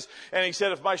to his. And he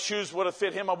said, if my shoes would have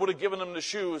fit him, I would have given him the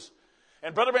shoes.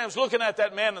 And Brother Branham's looking at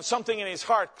that man, and something in his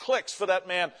heart clicks for that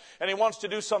man, and he wants to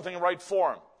do something right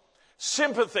for him.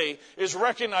 Sympathy is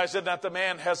recognizing that the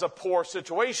man has a poor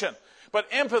situation. But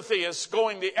empathy is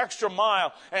going the extra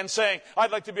mile and saying,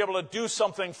 I'd like to be able to do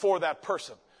something for that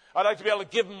person. I'd like to be able to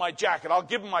give him my jacket. I'll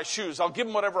give him my shoes. I'll give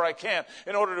him whatever I can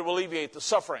in order to alleviate the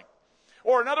suffering.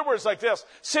 Or in other words, like this,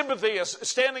 sympathy is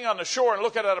standing on the shore and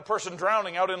looking at a person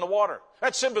drowning out in the water.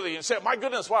 That's sympathy. And say, my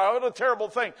goodness, wow, what a terrible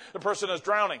thing. The person is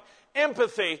drowning.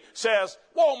 Empathy says,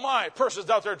 whoa, my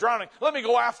person's out there drowning. Let me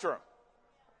go after him.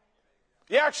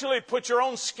 You actually put your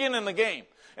own skin in the game.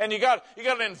 And you got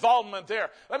an involvement there.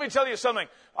 Let me tell you something.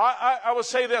 I will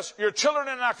say this. Your children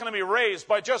are not going to be raised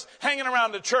by just hanging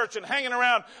around the church and hanging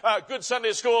around good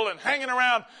Sunday school and hanging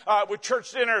around with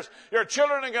church dinners. Your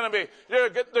children are going to be,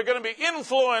 they're going to be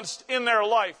influenced in their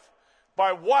life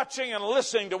by watching and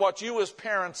listening to what you as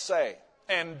parents say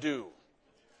and do.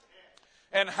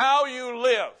 And how you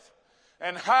live.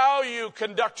 And how you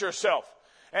conduct yourself.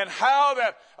 And how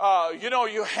that,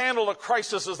 you handle the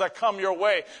crises that come your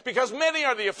way. Because many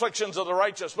are the afflictions of the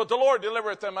righteous, but the Lord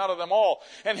delivereth them out of them all.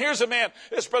 And here's a man,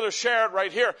 this brother Sherrod right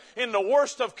here, in the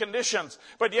worst of conditions,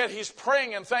 but yet he's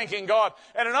praying and thanking God.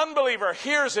 And an unbeliever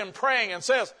hears him praying and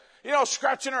says,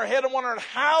 scratching her head and wondering,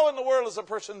 how in the world does a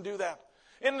person do that?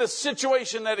 In the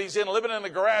situation that he's in, living in the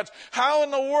garage, how in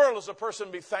the world does a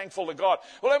person be thankful to God?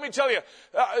 Well, let me tell you,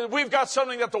 we've got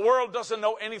something that the world doesn't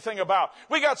know anything about.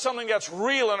 We got something that's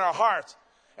real in our hearts.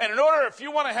 And in order, if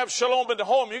you want to have shalom in the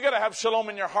home, you got to have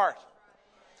shalom in your heart.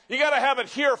 You got to have it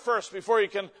here first before you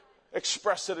can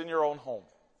express it in your own home.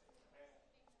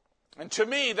 And to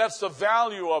me, that's the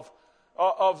value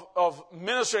of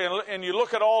ministry. And you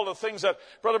look at all the things that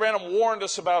Brother Branham warned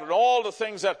us about, and all the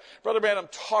things that Brother Branham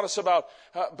taught us about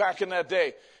back in that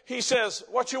day. He says,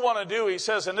 what you want to do, he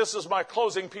says, and this is my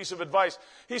closing piece of advice.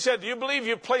 He said, do you believe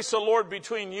you place the Lord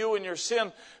between you and your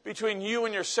sin, between you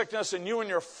and your sickness, and you and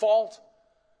your fault,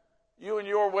 you and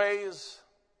your ways?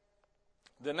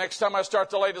 The next time I start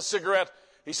to light a cigarette,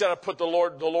 he said, I put the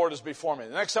Lord is before me.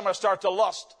 The next time I start to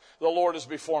lust, the Lord is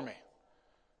before me.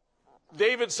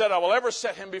 David said, I will ever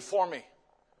set him before me.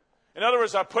 In other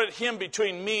words, I put him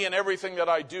between me and everything that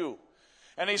I do.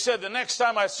 And he said, the next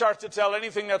time I start to tell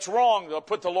anything that's wrong, I'll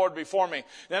put the Lord before me.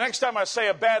 The next time I say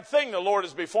a bad thing, the Lord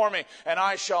is before me, and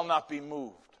I shall not be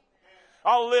moved.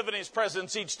 I'll live in his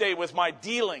presence each day with my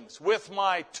dealings, with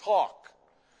my talk.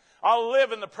 I'll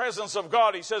live in the presence of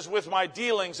God, he says, with my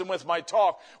dealings and with my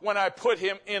talk when I put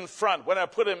him in front, when I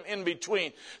put him in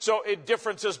between. So it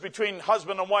differences between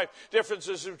husband and wife,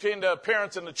 differences between the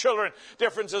parents and the children,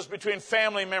 differences between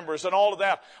family members and all of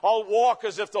that. I'll walk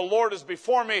as if the Lord is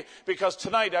before me because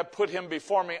tonight I put him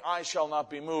before me. I shall not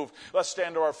be moved. Let's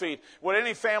stand to our feet. Would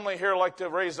any family here like to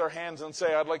raise their hands and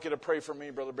say, I'd like you to pray for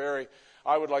me, Brother Barry.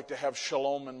 I would like to have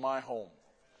shalom in my home.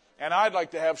 And I'd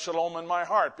like to have shalom in my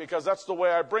heart, because that's the way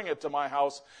I bring it to my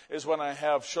house, is when I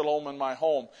have shalom in my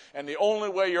home. And the only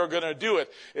way you're going to do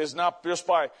it is not just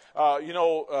by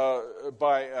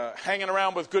hanging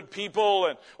around with good people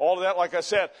and all of that. Like I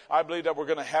said, I believe that we're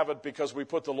going to have it because we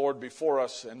put the Lord before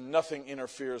us, and nothing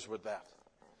interferes with that.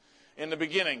 In the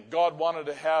beginning, God wanted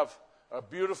to have a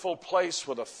beautiful place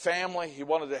with a family. He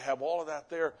wanted to have all of that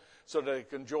there so that he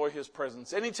could enjoy his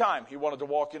presence. Anytime he wanted to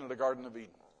walk into the Garden of Eden.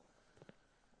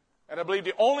 And I believe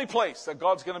the only place that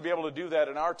God's going to be able to do that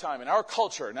in our time, in our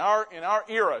culture, in our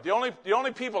era, the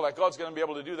only people that God's going to be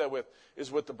able to do that with is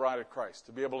with the bride of Christ.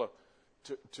 To be able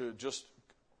to just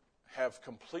have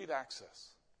complete access.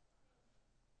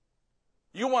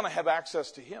 You want to have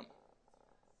access to him.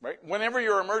 Right? Whenever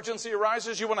your emergency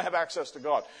arises, you want to have access to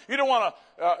God. You don't want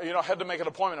to have to make an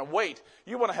appointment and wait.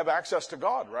 You want to have access to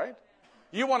God, right?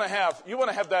 You want to have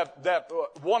that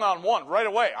one-on-one right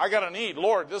away. I got a need.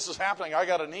 Lord, this is happening. I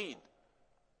got a need.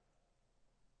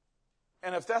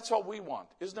 And if that's what we want,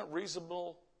 isn't it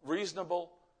reasonable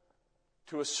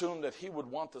to assume that he would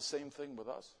want the same thing with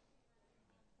us?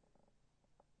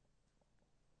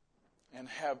 And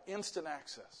have instant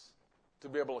access to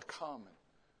be able to come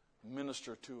and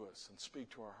minister to us and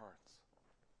speak to our hearts.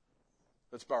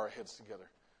 Let's bow our heads together.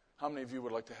 How many of you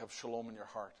would like to have shalom in your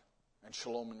heart and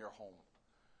shalom in your home?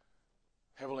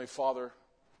 Heavenly Father,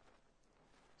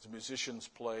 as musicians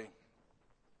play,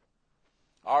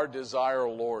 our desire,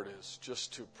 Lord, is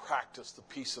just to practice the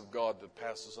peace of God that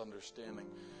passes understanding.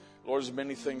 Lord, there's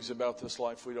many things about this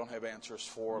life we don't have answers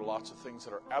for, lots of things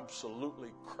that are absolutely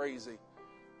crazy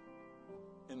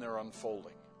in their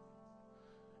unfolding.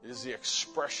 It is the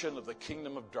expression of the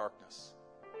kingdom of darkness.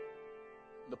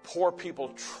 The poor people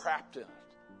trapped in it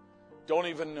don't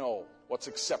even know what's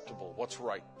acceptable, what's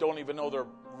right, don't even know their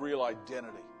real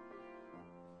identity.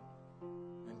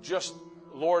 And just,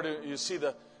 Lord, you see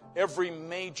every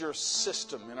major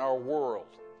system in our world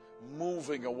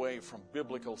moving away from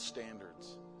biblical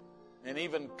standards and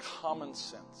even common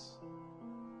sense.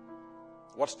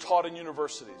 What's taught in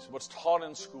universities, what's taught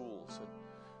in schools, and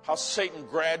how Satan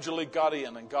gradually got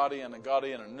in and got in and got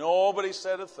in, and nobody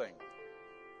said a thing.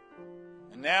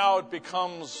 And now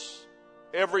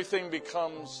everything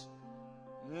becomes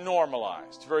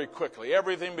normalized very quickly.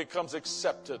 Everything becomes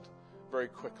accepted very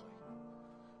quickly.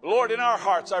 Lord, in our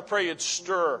hearts, I pray you'd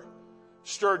stir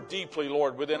deeply,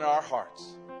 Lord, within our hearts.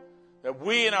 That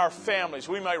we and our families,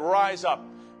 we might rise up,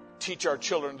 teach our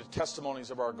children the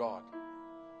testimonies of our God.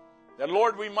 That,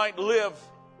 Lord, we might live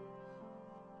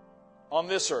on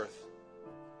this earth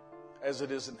as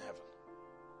it is in heaven.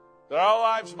 That our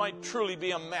lives might truly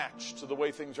be a match to the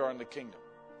way things are in the kingdom.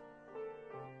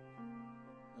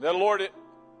 That, Lord,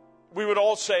 we would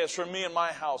all say, as for me and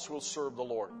my house, we'll serve the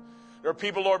Lord. There are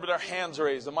people, Lord, with their hands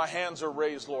raised, and my hands are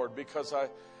raised, Lord, because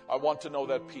I want to know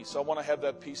that peace. I want to have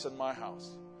that peace in my house.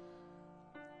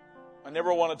 I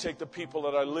never want to take the people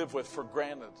that I live with for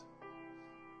granted.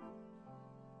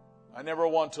 I never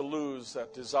want to lose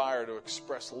that desire to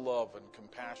express love and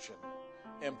compassion,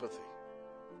 empathy.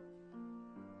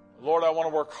 Lord, I want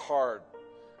to work hard.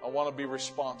 I want to be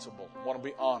responsible. I want to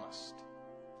be honest.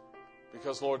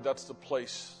 Because, Lord, that's the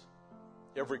place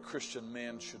every Christian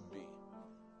man should be.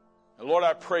 And Lord,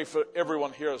 I pray for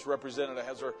everyone here as represented that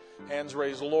has their hands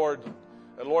raised, Lord.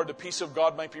 And Lord, the peace of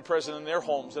God might be present in their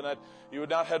homes, and that you would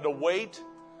not have to wait,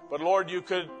 but Lord, you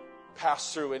could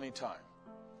pass through any time.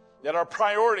 That our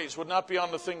priorities would not be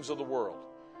on the things of the world.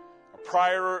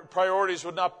 Our priorities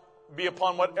would not be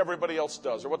upon what everybody else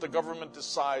does or what the government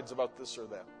decides about this or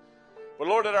that. But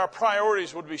Lord, that our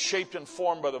priorities would be shaped and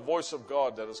formed by the voice of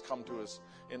God that has come to us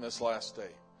in this last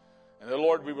day. And that,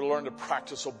 Lord, we would learn to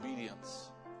practice obedience.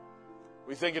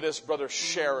 We think of this brother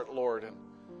Sherritt, Lord, and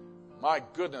my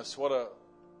goodness, what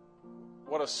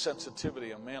a sensitivity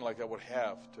a man like that would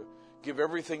have to give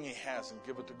everything he has and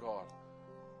give it to God.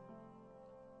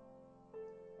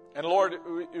 And Lord,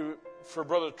 for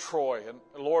Brother Troy, and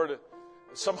Lord,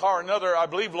 somehow or another, I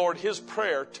believe, Lord, his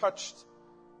prayer touched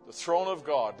the throne of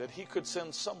God, that he could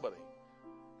send somebody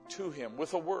to him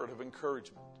with a word of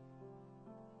encouragement.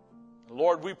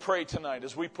 Lord, we pray tonight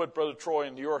as we put Brother Troy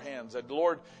into your hands that,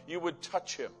 Lord, you would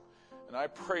touch him. And I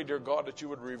pray, dear God, that you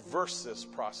would reverse this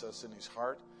process in his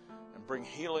heart and bring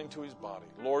healing to his body.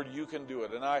 Lord, you can do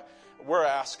it. And we're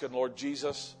asking, Lord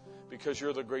Jesus, because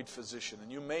you're the great physician,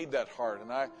 and you made that heart.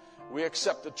 And we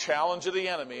accept the challenge of the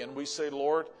enemy, and we say,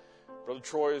 Lord, Brother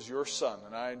Troy is your son,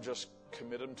 and I just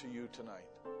commit him to you tonight.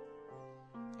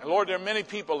 And Lord, there are many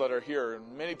people that are here,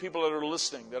 and many people that are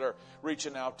listening that are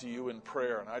reaching out to you in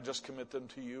prayer, and I just commit them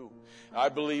to you. I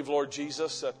believe, Lord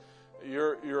Jesus, that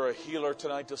you're a healer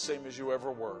tonight, the same as you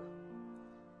ever were.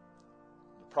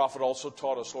 The prophet also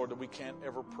taught us, Lord, that we can't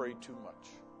ever pray too much.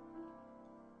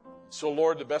 So,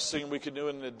 Lord, the best thing we can do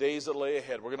in the days that lay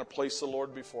ahead, we're going to place the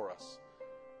Lord before us.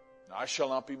 And I shall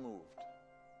not be moved.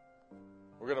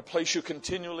 We're going to place you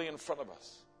continually in front of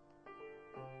us,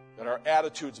 that our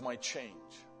attitudes might change.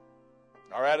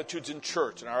 Our attitudes in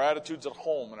church, and our attitudes at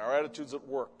home, and our attitudes at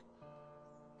work.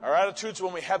 Our attitudes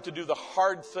when we have to do the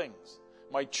hard things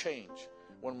might change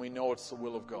when we know it's the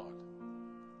will of God.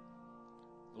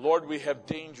 Lord, we have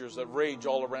dangers that rage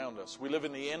all around us. We live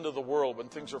in the end of the world when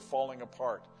things are falling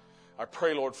apart. I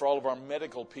pray, Lord, for all of our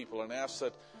medical people and ask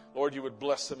that, Lord, you would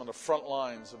bless them on the front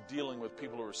lines of dealing with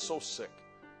people who are so sick.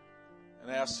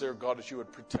 And ask, dear God, that you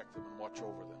would protect them and watch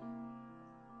over them.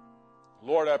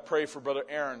 Lord, I pray for Brother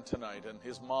Aaron tonight and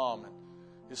his mom and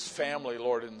his family,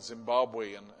 Lord, in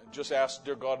Zimbabwe. And just ask,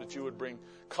 dear God, that you would bring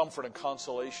comfort and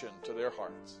consolation to their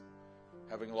hearts,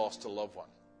 having lost a loved one.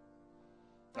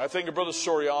 I think of Brother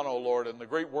Soriano, Lord, and the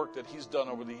great work that he's done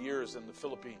over the years in the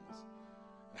Philippines,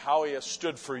 and how he has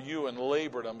stood for you and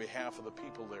labored on behalf of the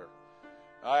people there.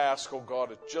 I ask, oh God,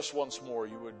 that just once more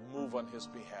you would move on his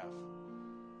behalf.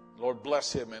 Lord,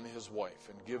 bless him and his wife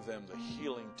and give them the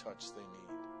healing touch they need.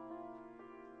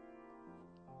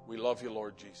 We love you,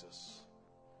 Lord Jesus.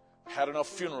 Had enough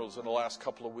funerals in the last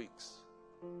couple of weeks.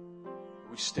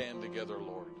 We stand together,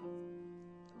 Lord.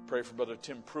 Pray for Brother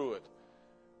Tim Pruitt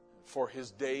for his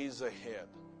days ahead.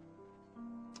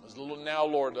 As now,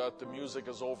 Lord, that the music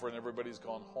is over and everybody's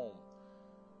gone home,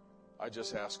 I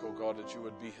just ask, oh God, that you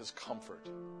would be his comfort.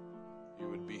 You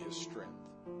would be his strength.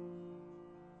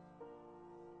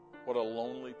 What a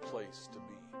lonely place to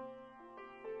be.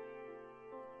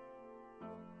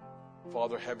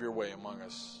 Father, have your way among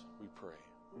us, we pray.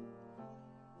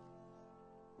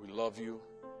 We love you.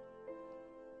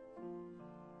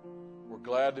 We're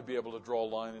glad to be able to draw a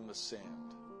line in the sand.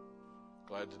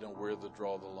 Glad to know where to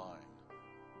draw the line.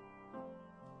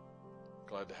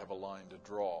 Glad to have a line to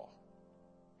draw.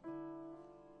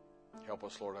 Help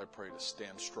us, Lord, I pray, to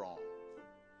stand strong.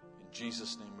 In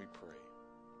Jesus' name we pray.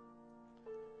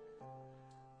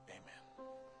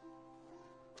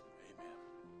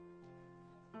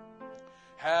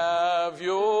 Have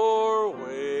your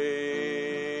way.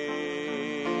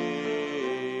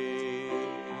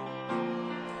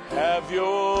 Have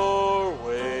your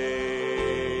way.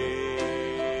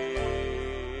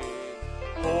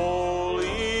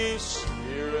 Holy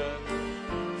Spirit,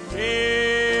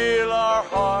 fill our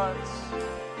hearts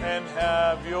and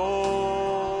have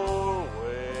your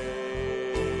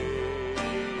way.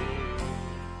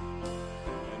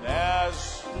 And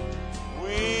as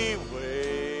we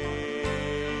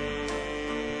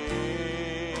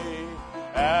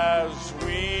as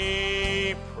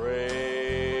we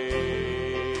pray,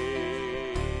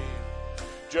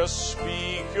 just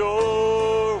speak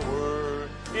your word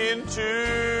into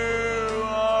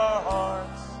our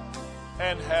hearts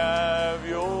and have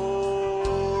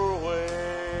your way.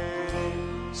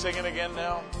 Sing it again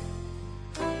now.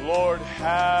 Lord,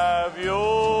 have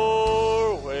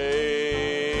your way.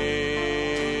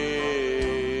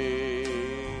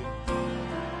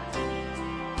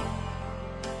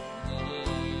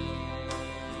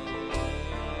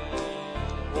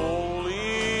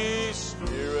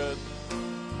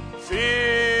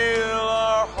 Fill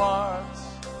our hearts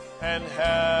and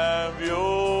have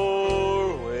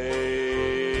your way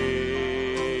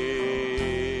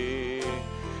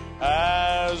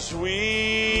as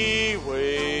we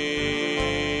wait.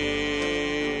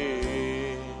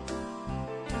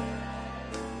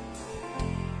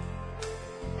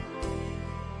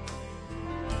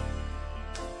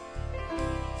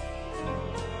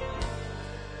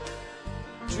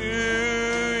 To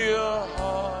your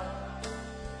heart.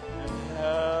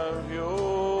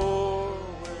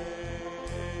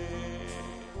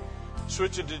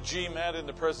 Switch it to G, Matt, in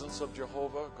the presence of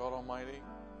Jehovah, God Almighty.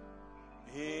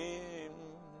 In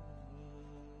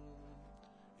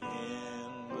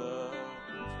the...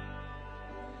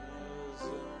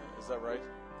 Is that right?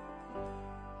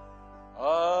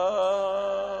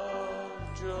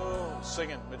 Sing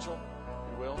it, Mitchell,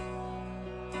 you will.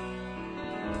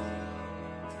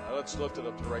 Now let's lift it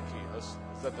up to the right key. Is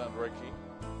that down the right key?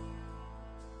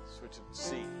 Switch it to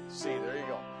C. C, there you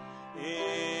go.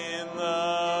 in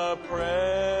the presence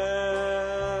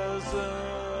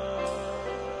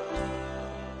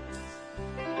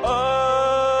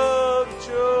of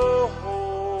Jehovah,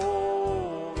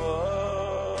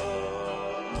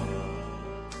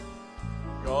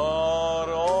 God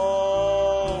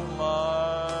Almighty,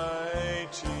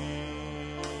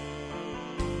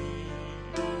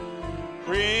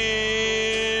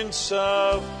 Prince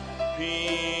of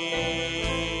Peace,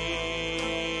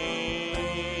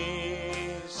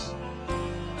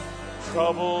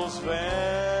 troubles vanish,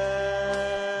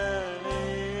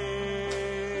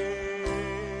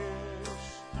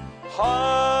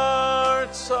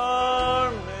 hearts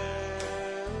are mended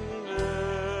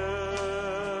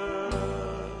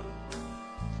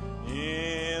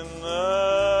in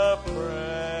the presence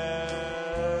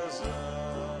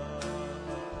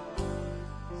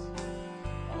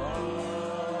of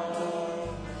the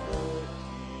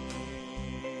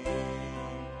King.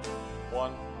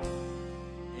 One,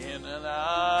 in and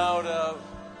out of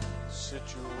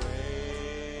situations,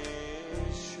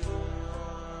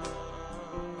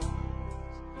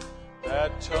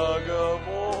 that tug of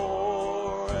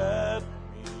war at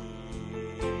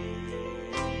me,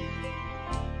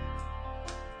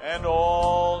 and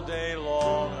all day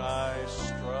long I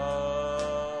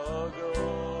struggle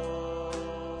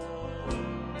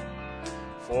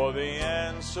for the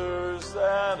answers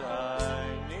that I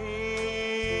need.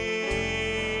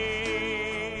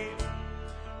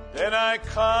 Then I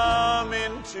come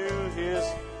into His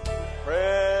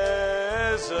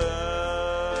presence,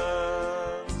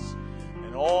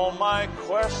 and all my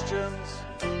questions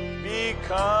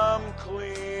become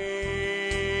clear.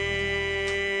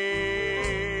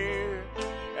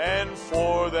 And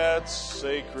for that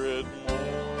sacred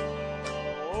moment,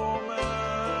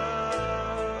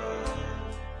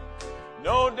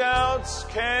 no doubts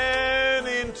can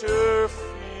interfere.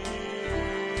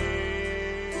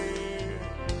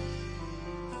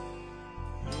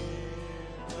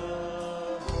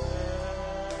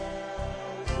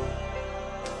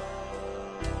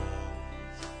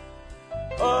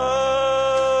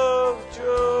 Of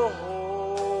Jehovah,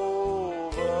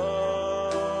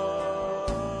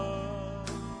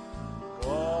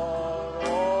 God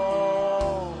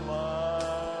Almighty,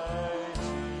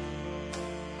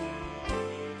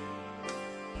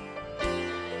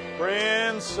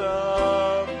 Prince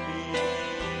of Peace,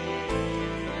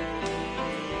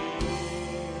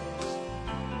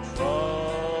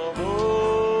 troubles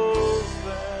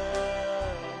vanish,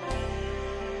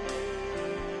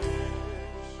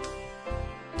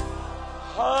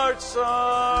 hearts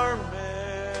are mended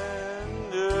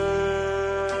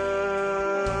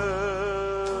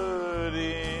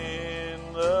in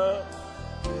the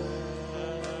presence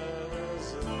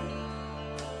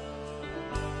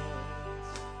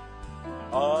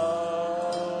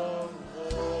of the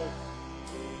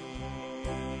King.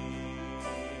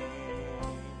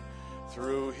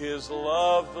 Through His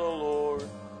love the Lord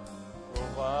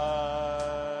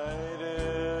provided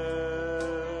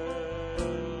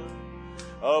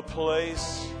a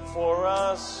place for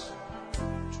us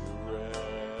to rest,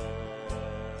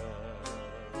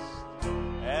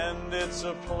 and it's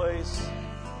a place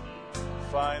to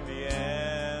find the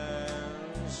answers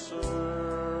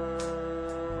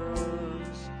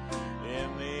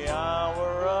in the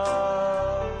hour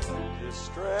of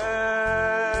distress.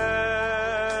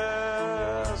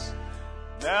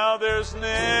 Now there's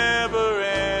never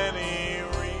any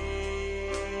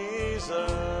reason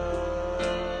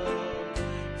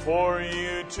for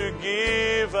you to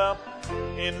give up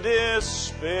in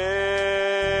despair.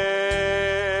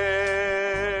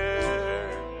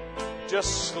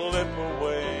 Just slip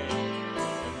away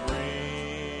and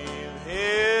breathe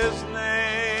His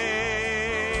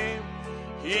name.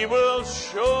 He will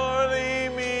surely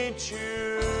meet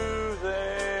you there.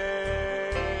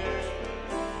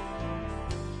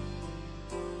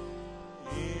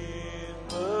 In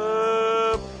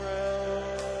the presence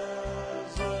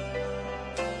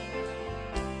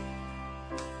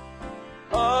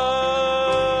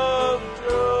of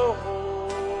Jehovah,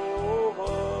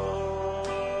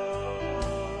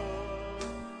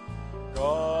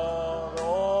 God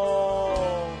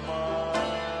Almighty.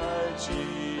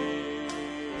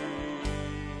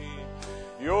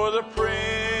 You're the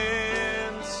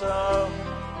Prince of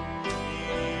Peace.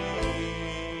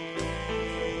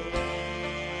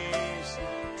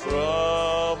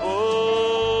 Troubles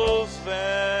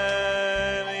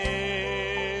vanish,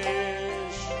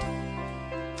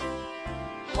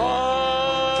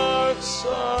 hearts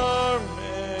are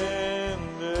mended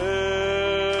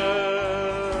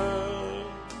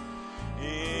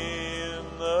in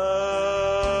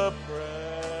the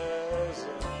presence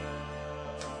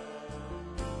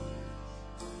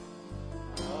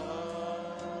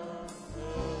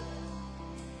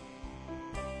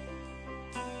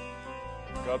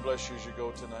God bless you as you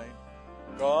go tonight.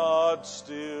 God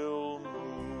still moves.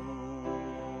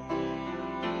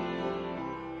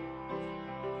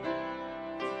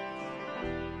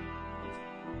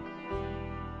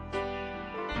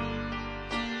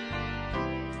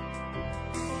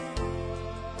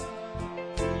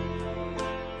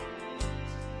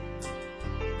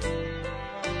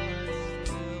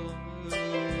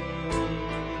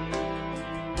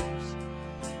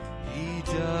 He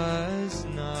does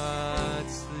not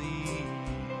sleep,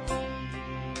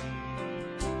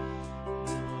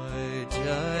 nor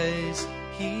does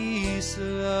he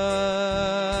slumber.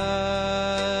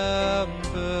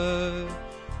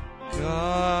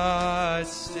 God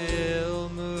still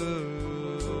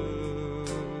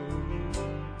moves.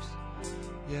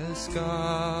 Yes,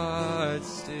 God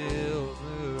still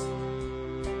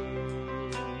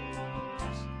moves.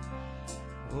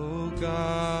 Oh,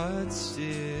 God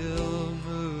still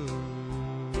moves.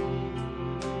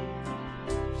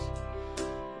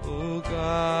 Oh,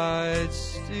 God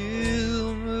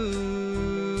still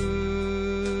moves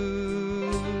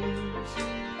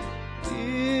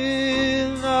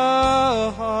in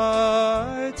the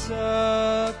hearts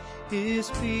of His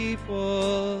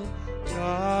people.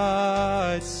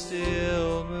 God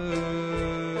still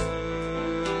moves.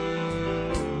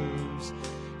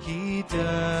 He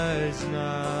does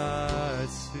not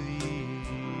sleep,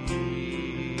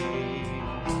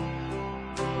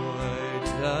 nor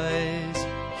does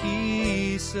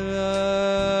he slumber.